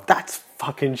window. That's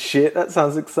fucking shit. That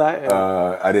sounds exciting.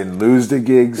 I didn't lose the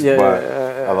gigs, but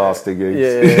I lost the gigs.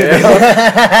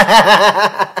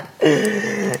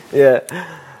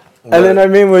 And then, I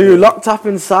mean, were you locked up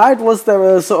inside? Was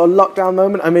there a sort of lockdown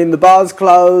moment? I mean, the bars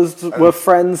closed. Were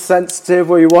friends sensitive?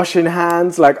 Were you washing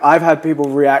hands? Like, I've had people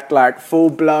react like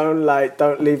full-blown, like,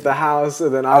 don't leave the house.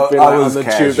 And then I've been like, on the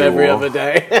tube every other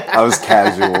day. I was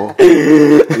casual,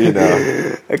 you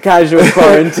know. A casual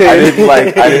quarantine. I didn't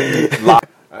lock.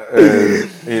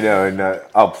 And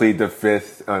I'll plead the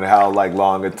fifth on how like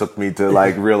long it took me to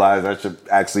like realize I should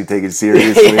actually take it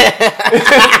seriously.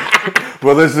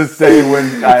 Well, let's just say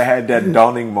when I had that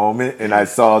dawning moment and I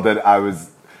saw that I was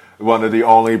one of the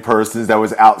only persons that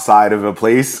was outside of a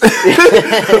place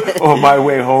on my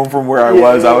way home from where I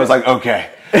was. I was like, okay,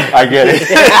 I get it.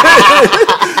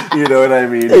 You know what I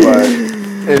mean? But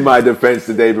in my defense,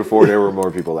 the day before, there were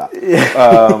more people out.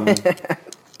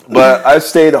 But I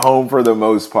stayed home for the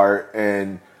most part,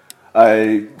 and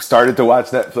I started to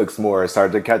watch Netflix more. I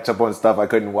started to catch up on stuff I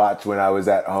couldn't watch when I was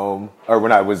at home or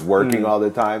when I was working all the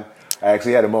time. I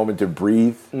actually had a moment to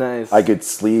breathe. Nice. I could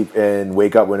sleep and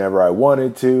wake up whenever I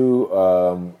wanted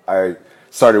to. I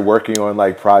started working on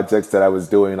like projects that I was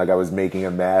doing. Like I was making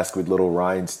a mask with little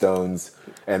rhinestones,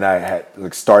 and I had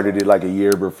like started it like a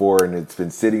year before, and it's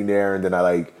been sitting there. And then I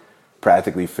like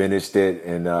practically finished it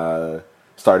and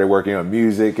started working on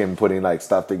music and putting like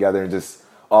stuff together and just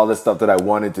all the stuff that I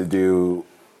wanted to do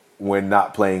when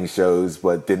not playing shows,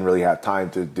 but didn't really have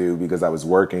time to do because I was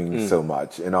working so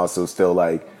much, and also still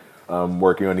like.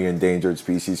 Working on the Endangered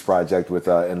Species Project with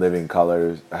in Living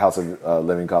Colors, House of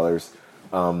Living Colors,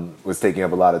 was taking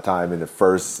up a lot of time in the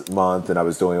first month, and I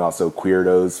was doing also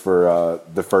Queerdos for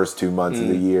the first 2 months of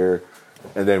the year,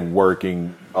 and then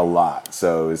working a lot.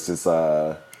 So it's just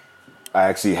I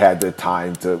actually had the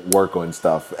time to work on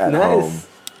stuff at home.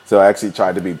 So I actually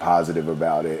tried to be positive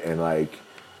about it, and like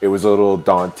it was a little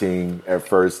daunting at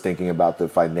first thinking about the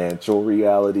financial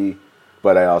reality,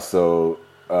 but I also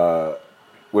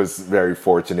was very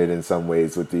fortunate in some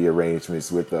ways with the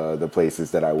arrangements with the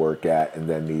places that I work at, and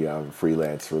then the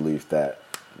freelance relief that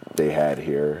they had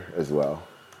here as well.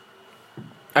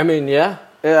 I mean, yeah.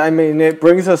 I mean, it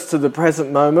brings us to the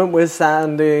present moment. We're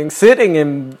sitting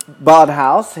in Bad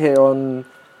House here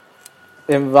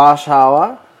in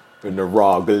Warsaw. In the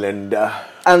Roglinda.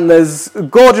 And there's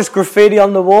gorgeous graffiti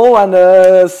on the wall and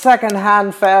a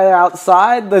second-hand fair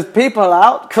outside. There's people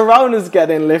out. Corona's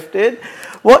getting lifted.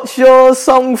 What's your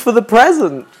song for the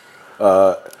present?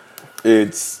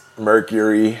 It's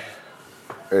Mercury.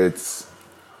 It's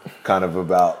kind of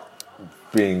about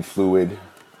being fluid,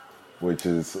 which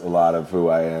is a lot of who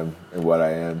I am and what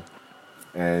I am.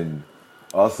 And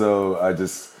also, I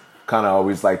just kind of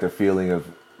always like the feeling of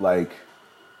like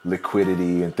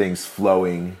liquidity and things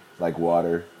flowing like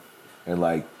water. And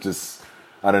like just,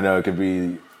 I don't know, it could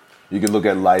be, you could look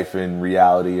at life and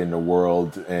reality in the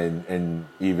world and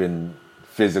even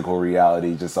physical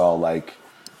reality, just all like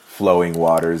flowing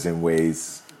waters in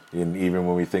ways. And even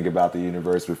when we think about the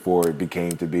universe before it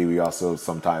became to be, we also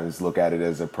sometimes look at it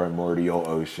as a primordial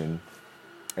ocean.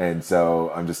 And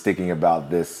so I'm just thinking about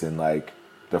this in like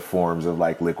the forms of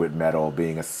like liquid metal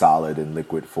being a solid and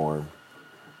liquid form.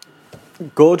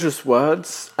 Gorgeous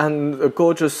words and a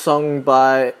gorgeous song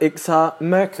by Ixa,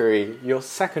 Mercury, your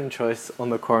second choice on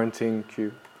the Quarantine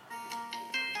Queue.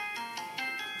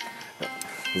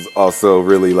 It's also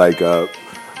really like a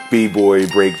b-boy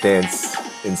breakdance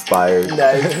inspired.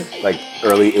 Nice. Like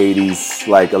early 80s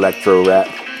like electro rap.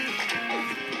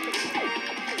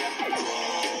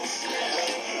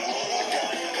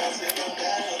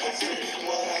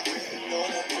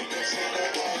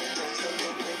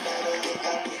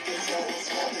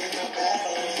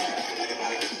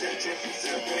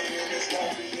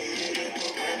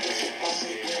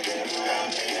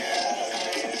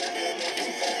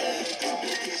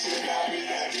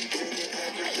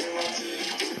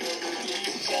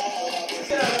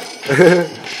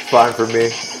 Fine for me.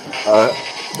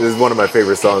 This is one of my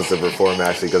favorite songs to perform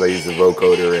actually because I use the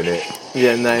vocoder in it.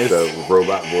 Yeah, nice. So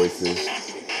robot voices.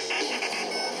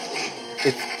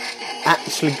 It's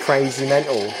actually crazy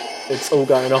mental. It's all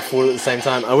going off all at the same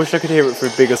time. I wish I could hear it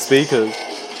through bigger speakers.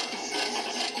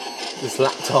 This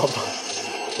laptop.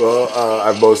 Well,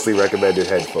 I've mostly recommended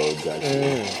headphones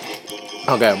actually.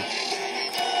 Okay.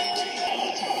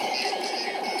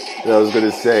 I was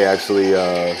gonna say actually,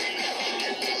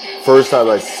 first time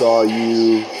I saw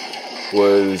you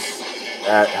was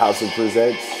at House of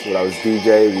Presents when I was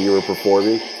DJ and you were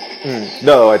performing.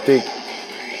 No, I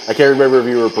can't remember if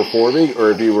you were performing or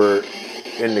if you were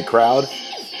in the crowd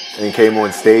and came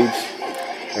on stage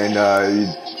and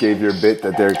you gave your bit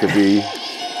that there could be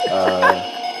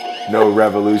no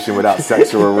revolution without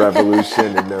sexual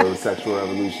revolution and no sexual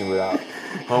revolution without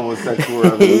homosexual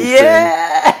revolution.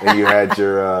 Yeah! And you had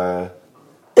your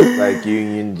like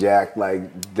Union Jack,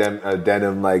 like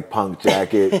denim, like punk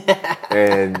jacket,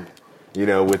 and you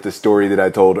know, with the story that I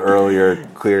told earlier,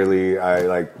 clearly I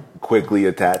like quickly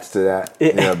attached to that,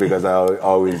 you know, because I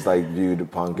always like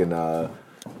viewed punk and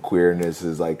queerness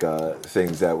as like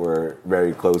things that were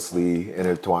very closely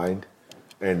intertwined,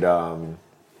 and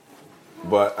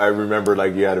but I remember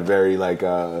like you had a very like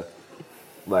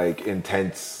like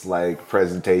intense like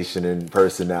presentation and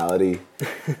personality,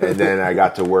 and then I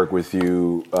got to work with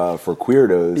you for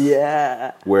Queerdos.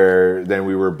 Yeah. Where then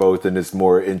we were both in this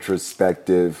more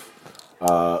introspective,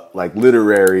 like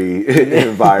literary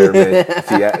environment,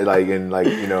 like in like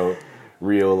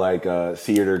real like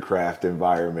theater craft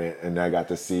environment, and I got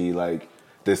to see like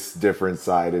this different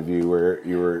side of you where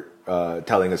you were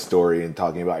telling a story and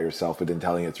talking about yourself, but then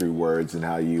telling it through words and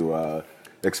how you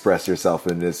express yourself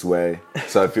in this way.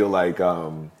 So I feel like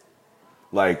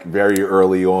very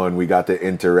early on we got to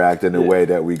interact in a way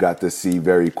that we got to see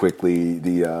very quickly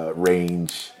the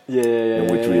range in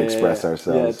which we express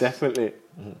ourselves. Yeah,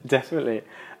 definitely.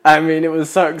 I mean, it was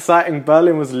so exciting.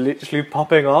 Berlin was literally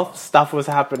popping off. Stuff was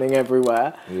happening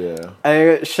everywhere. Yeah. And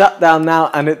it shut down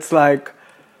now, and it's like,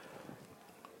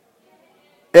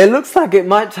 it looks like it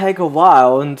might take a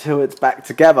while until it's back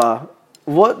together.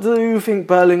 What do you think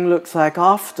Berlin looks like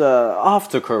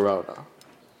after Corona?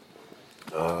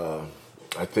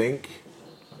 I think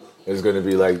there's going to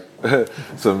be like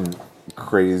some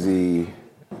crazy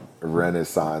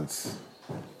renaissance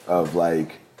of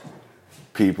like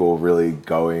people really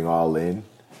going all in,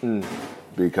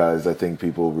 because I think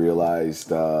people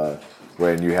realized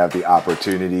when you have the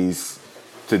opportunities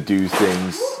to do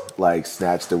things like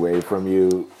snatched away from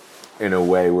you in a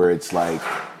way where it's like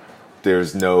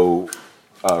there's no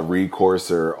recourse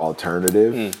or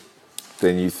alternative,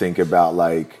 then you think about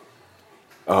like,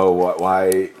 oh,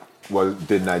 why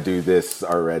didn't I do this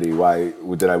already? Why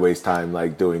did I waste time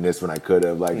like doing this when I could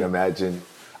have? Like, imagine,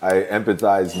 I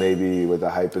empathize maybe with a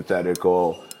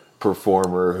hypothetical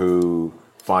performer who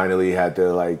finally had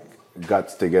the like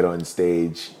guts to get on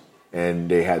stage and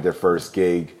they had their first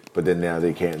gig, but then now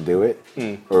they can't do it.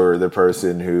 Or the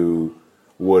person who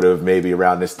would have maybe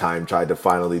around this time tried to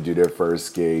finally do their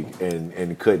first gig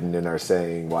and couldn't, and are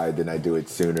saying, why didn't I do it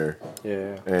sooner?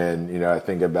 Yeah. And, I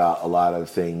think about a lot of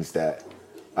things that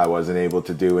I wasn't able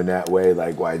to do in that way.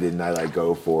 Like, why didn't I like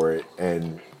go for it?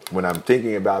 And when I'm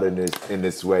thinking about it in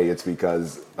this way, it's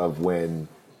because of when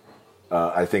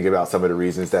I think about some of the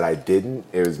reasons that I didn't.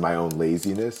 It was my own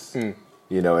laziness.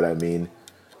 You know what I mean?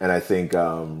 And I think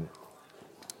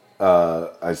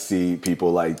I see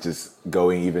people like just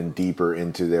going even deeper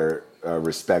into their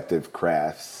respective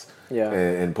crafts,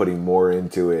 and putting more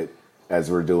into it as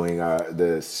we're doing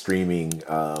the streaming,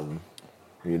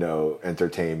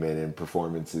 entertainment and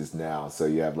performances now. So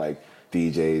you have like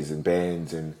DJs and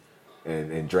bands and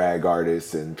drag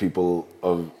artists and people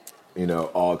of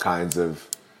all kinds of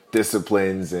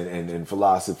disciplines and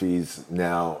philosophies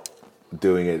now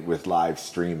doing it with live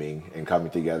streaming and coming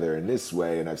together in this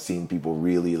way. And I've seen people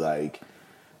really like,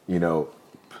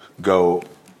 go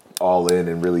all in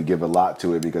and really give a lot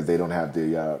to it because they don't have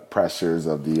the pressures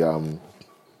of the,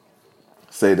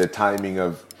 say, the timing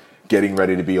of getting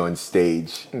ready to be on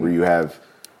stage where you have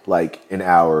like an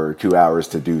hour or 2 hours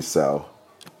to do so.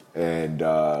 And,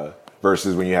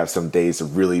 versus when you have some days to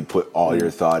really put all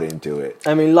your thought into it.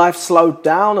 I mean, life slowed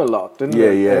down a lot, didn't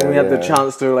it? Yeah. And we had the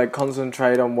chance to like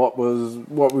concentrate on what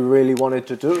we really wanted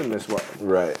to do in this way.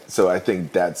 Right. So I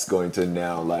think that's going to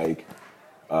now like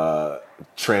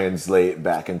translate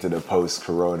back into the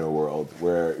post-corona world,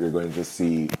 where you're going to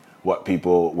see what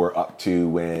people were up to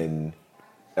when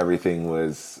everything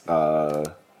was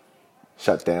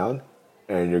shut down,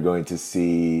 and you're going to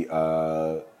see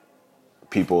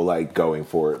people like going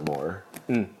for it more.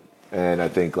 And I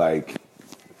think like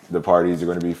the parties are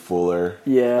going to be fuller.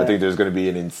 I think there's going to be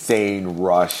an insane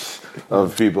rush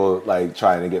of people like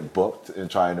trying to get booked and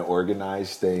trying to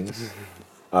organize things.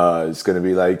 It's going to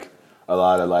be like a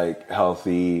lot of like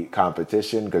healthy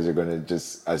competition because you're going to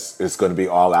it's going to be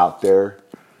all out there.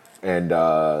 And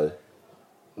I'm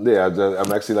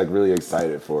actually like really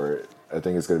excited for it. I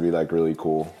think it's going to be like really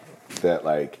cool that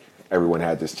like everyone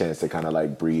had this chance to kind of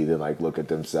like breathe and like look at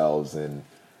themselves and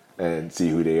see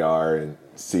who they are and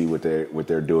see what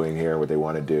they're doing here, what they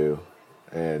want to do.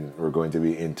 And we're going to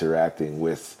be interacting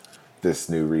with this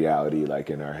new reality like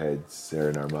in our heads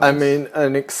or in our minds. I mean,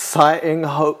 an exciting,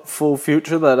 hopeful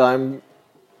future that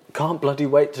can't bloody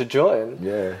wait to join.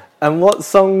 Yeah. And what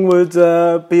song would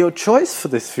be your choice for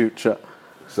this future?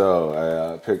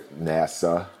 So I picked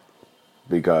NASA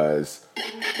because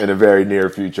in the very near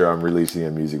future, I'm releasing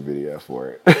a music video for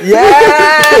it. Yeah!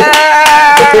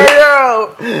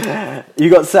 You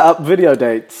got set up video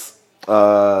dates?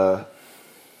 I'll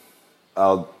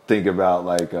think about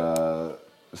like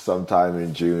sometime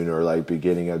in June or like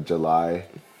beginning of July,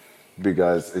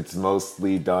 because it's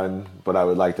mostly done, but I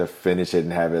would like to finish it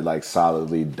and have it like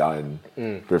solidly done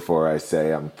before I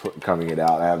say I'm coming it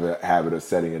out. I have a habit of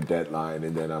setting a deadline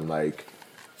and then I'm like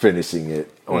finishing it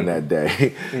on that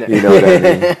day. You know what I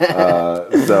mean?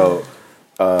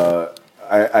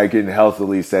 I can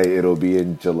healthily say it'll be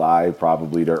in July,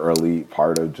 probably the early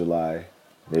part of July,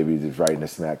 maybe just right in the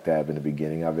smack dab in the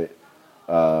beginning of it.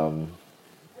 And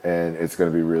it's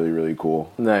going to be really, really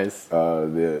cool. Nice.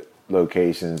 The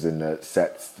locations and the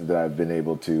sets that I've been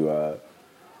able to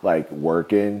like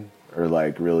work in are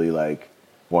like really like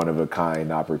one of a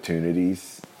kind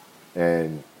opportunities,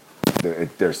 and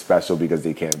they're special because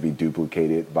they can't be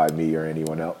duplicated by me or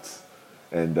anyone else.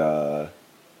 And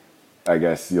I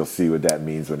guess you'll see what that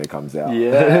means when it comes out.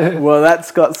 Yeah. Well, that's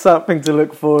got something to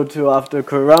look forward to after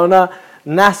Corona.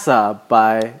 NASA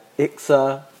by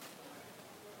Ixa.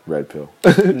 Red Pill.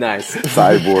 Nice.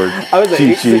 Cyborg. I was like,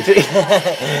 Chi-Chi.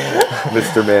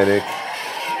 Mr. Manic.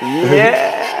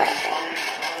 Yeah.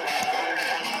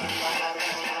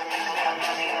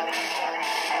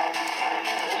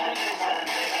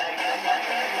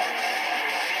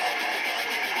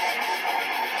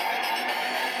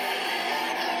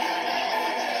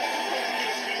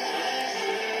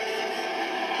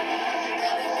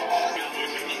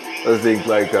 I think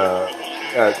like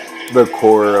at the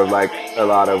core of like a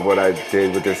lot of what I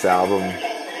did with this album,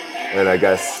 and I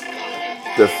guess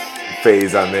the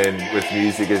phase I'm in with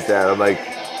music is that I'm like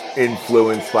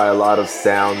influenced by a lot of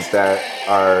sounds that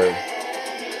are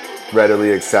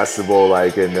readily accessible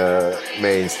like in the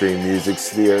mainstream music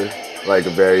sphere, like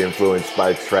very influenced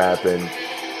by trap and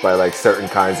by like certain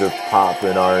kinds of pop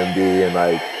and R&B and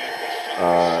like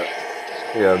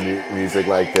music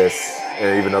like this,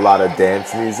 and even a lot of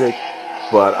dance music.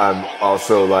 But I'm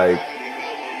also like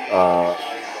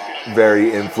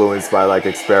very influenced by like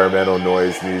experimental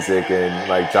noise music and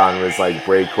like genres like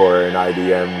breakcore and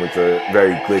IDM, which are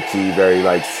very glitchy, very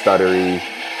like stuttery,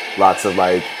 lots of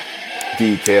like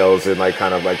details and like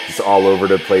kind of like this all over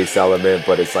the place element,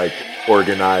 but it's like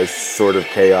organized sort of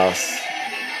chaos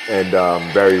and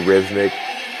very rhythmic.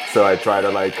 So I try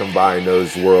to like combine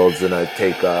those worlds, and I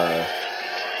take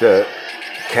the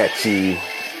catchy,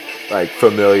 like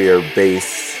familiar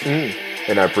bass,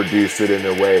 and I produce it in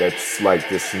a way that's like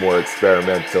this more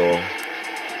experimental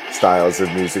styles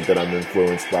of music that I'm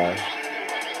influenced by.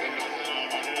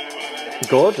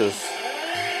 Gorgeous.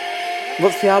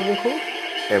 What's the album called?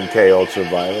 MK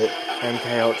Ultraviolet.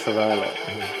 MK Ultraviolet.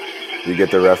 You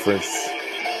get the reference?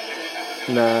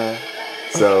 Nah.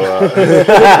 So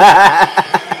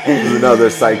this is another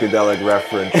psychedelic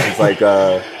reference. It's like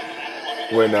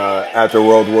when after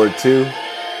World War II,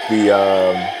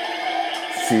 the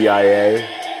CIA,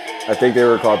 I think they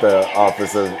were called the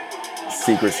Office of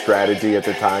Secret Strategy at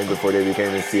the time before they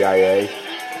became the CIA.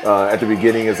 At the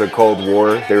beginning of the Cold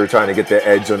War, they were trying to get the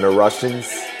edge on the Russians,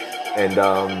 and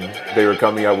they were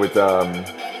coming up with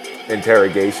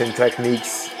interrogation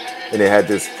techniques, and they had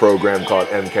this program called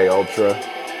MK Ultra,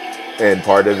 and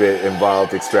part of it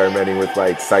involved experimenting with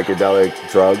like psychedelic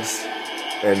drugs.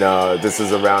 And this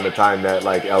is around the time that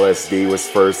like LSD was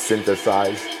first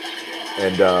synthesized,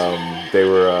 and they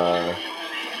were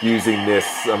using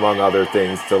this among other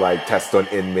things to like test on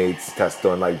inmates, test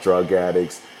on like drug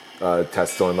addicts,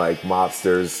 test on like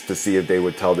mobsters to see if they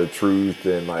would tell the truth.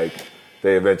 And like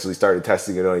they eventually started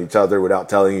testing it on each other without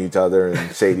telling each other,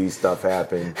 and shady stuff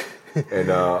happened. And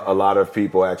a lot of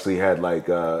people actually had like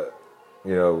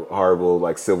horrible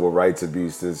like civil rights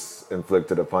abuses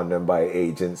inflicted upon them by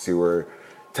agents who were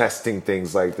testing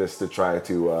things like this to try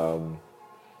to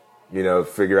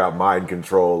figure out mind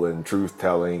control and truth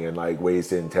telling and like ways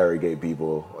to interrogate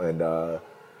people. And a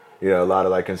lot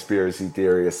of like conspiracy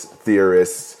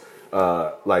theorists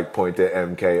like point to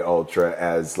MK Ultra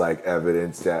as like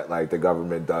evidence that like the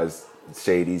government does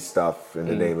shady stuff in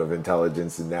the name of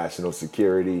intelligence and national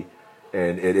security.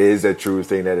 And it is a true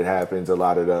thing that it happens. A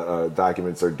lot of the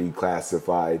documents are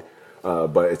declassified,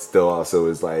 but it still also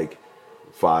is like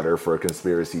fodder for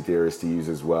conspiracy theorists to use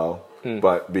as well.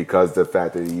 But because the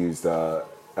fact that he used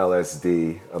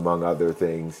LSD, among other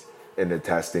things, in the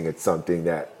testing, it's something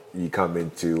that you come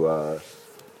into,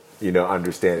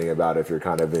 understanding about if you're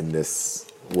kind of in this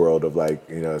world of like,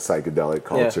 psychedelic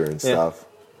culture and stuff.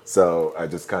 So I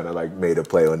just kind of like made a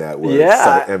play on that word.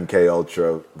 Yeah. MK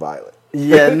Ultraviolet.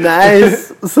 Yeah,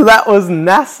 nice. So that was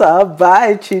NASA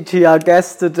by Chi-Chi, our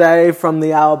guest today, from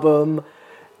the album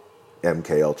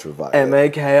MK Ultraviolet.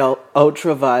 MK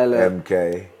Ultraviolet.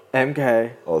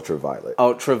 MK Ultraviolet.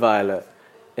 Ultraviolet.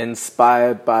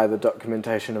 Inspired by the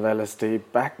documentation of LSD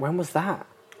back, when was that?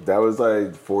 That was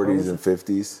like 40s and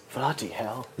 50s. Bloody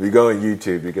hell. If you go on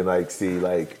YouTube, you can like see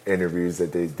like interviews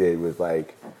that they did with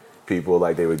like people,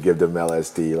 like they would give them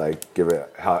LSD, like give a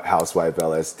housewife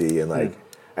LSD and like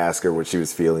ask her what she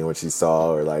was feeling, what she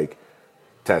saw, or like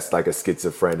test like a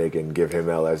schizophrenic and give him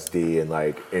LSD and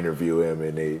like interview him,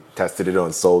 and they tested it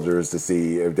on soldiers to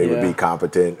see if they would be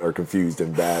competent or confused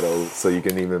in battle. So you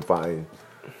can even find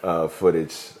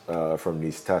footage from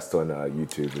these tests on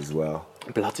YouTube as well.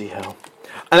 Bloody hell.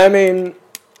 And I mean,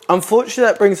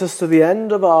 unfortunately that brings us to the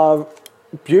end of our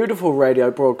beautiful radio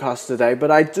broadcast today,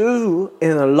 but I do,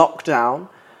 in a lockdown,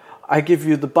 I give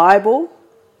you the Bible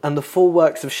and the full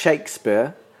works of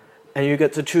Shakespeare, and you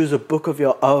get to choose a book of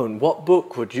your own. What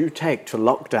book would you take to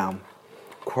lockdown?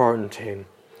 Quarantine.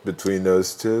 Between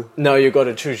those two? No, you got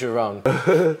to choose your own.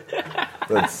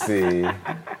 Let's see.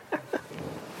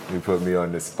 You put me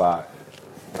on the spot.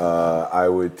 I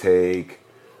would take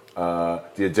the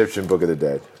Egyptian Book of the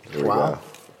Dead. There we go.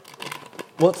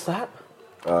 What's that?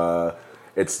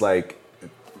 It's like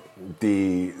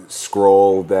the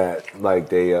scroll that like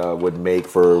they would make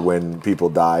for when people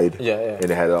died. Yeah. And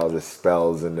it had all the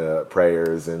spells and the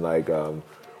prayers, and like a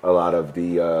lot of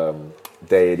the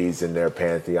deities in their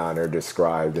pantheon are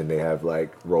described, and they have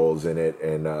like roles in it,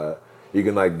 and you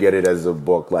can like get it as a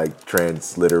book like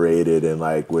transliterated and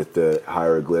like with the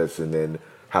hieroglyphs, and then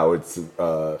how it's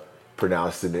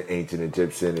pronounced in the ancient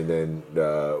Egyptian, and then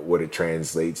what it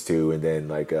translates to, and then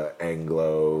like a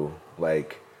Anglo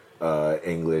like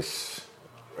English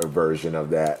version of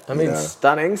that. I mean,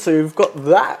 stunning. So you've got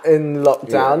that in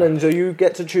lockdown, and so you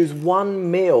get to choose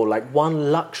one meal, like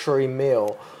one luxury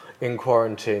meal in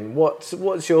quarantine.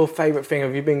 What's your favourite thing?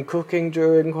 Have you been cooking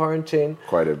during quarantine?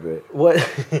 Quite a bit.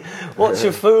 What's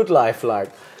your food life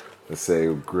like? Let's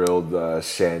say grilled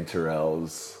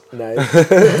chanterelles. Nice.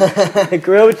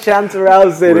 Grilled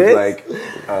chanterelles it is. With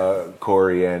like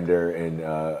coriander and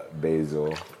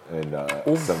basil and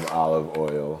some olive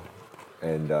oil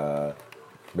and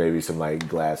maybe some like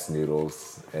glass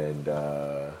noodles and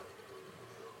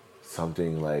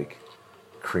something like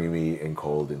creamy and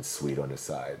cold and sweet on the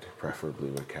side, preferably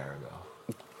with caramel.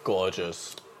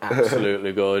 Gorgeous.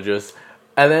 Absolutely gorgeous.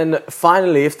 And then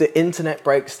finally, if the internet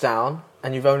breaks down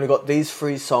and you've only got these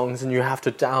 3 songs and you have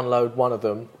to download one of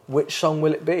them, which song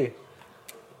will it be?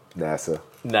 NASA.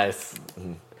 Nice.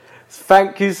 Mm-hmm.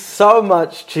 Thank you so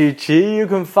much, Chi Chi. You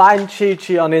can find Chi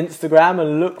Chi on Instagram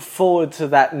and look forward to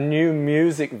that new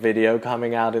music video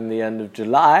coming out in the end of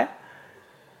July.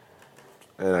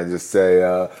 And I just say,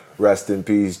 rest in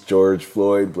peace, George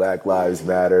Floyd, Black Lives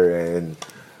Matter, and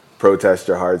protest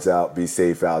your hearts out. Be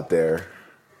safe out there.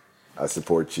 I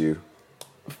support you.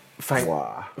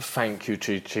 Thank you,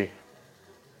 Chi Chi.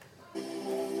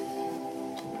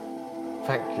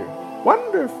 Thank you.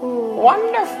 Wonderful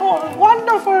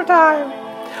time.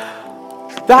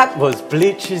 That was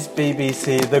Bleach's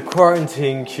BBC, The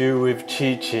Quarantine Queue with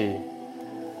Chi Chi.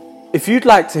 If you'd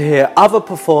like to hear other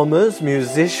performers,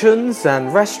 musicians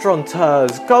and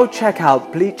restaurateurs, go check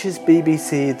out Bleach's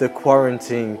BBC, The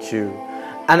Quarantine Queue.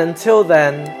 And until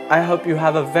then, I hope you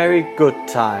have a very good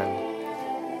time.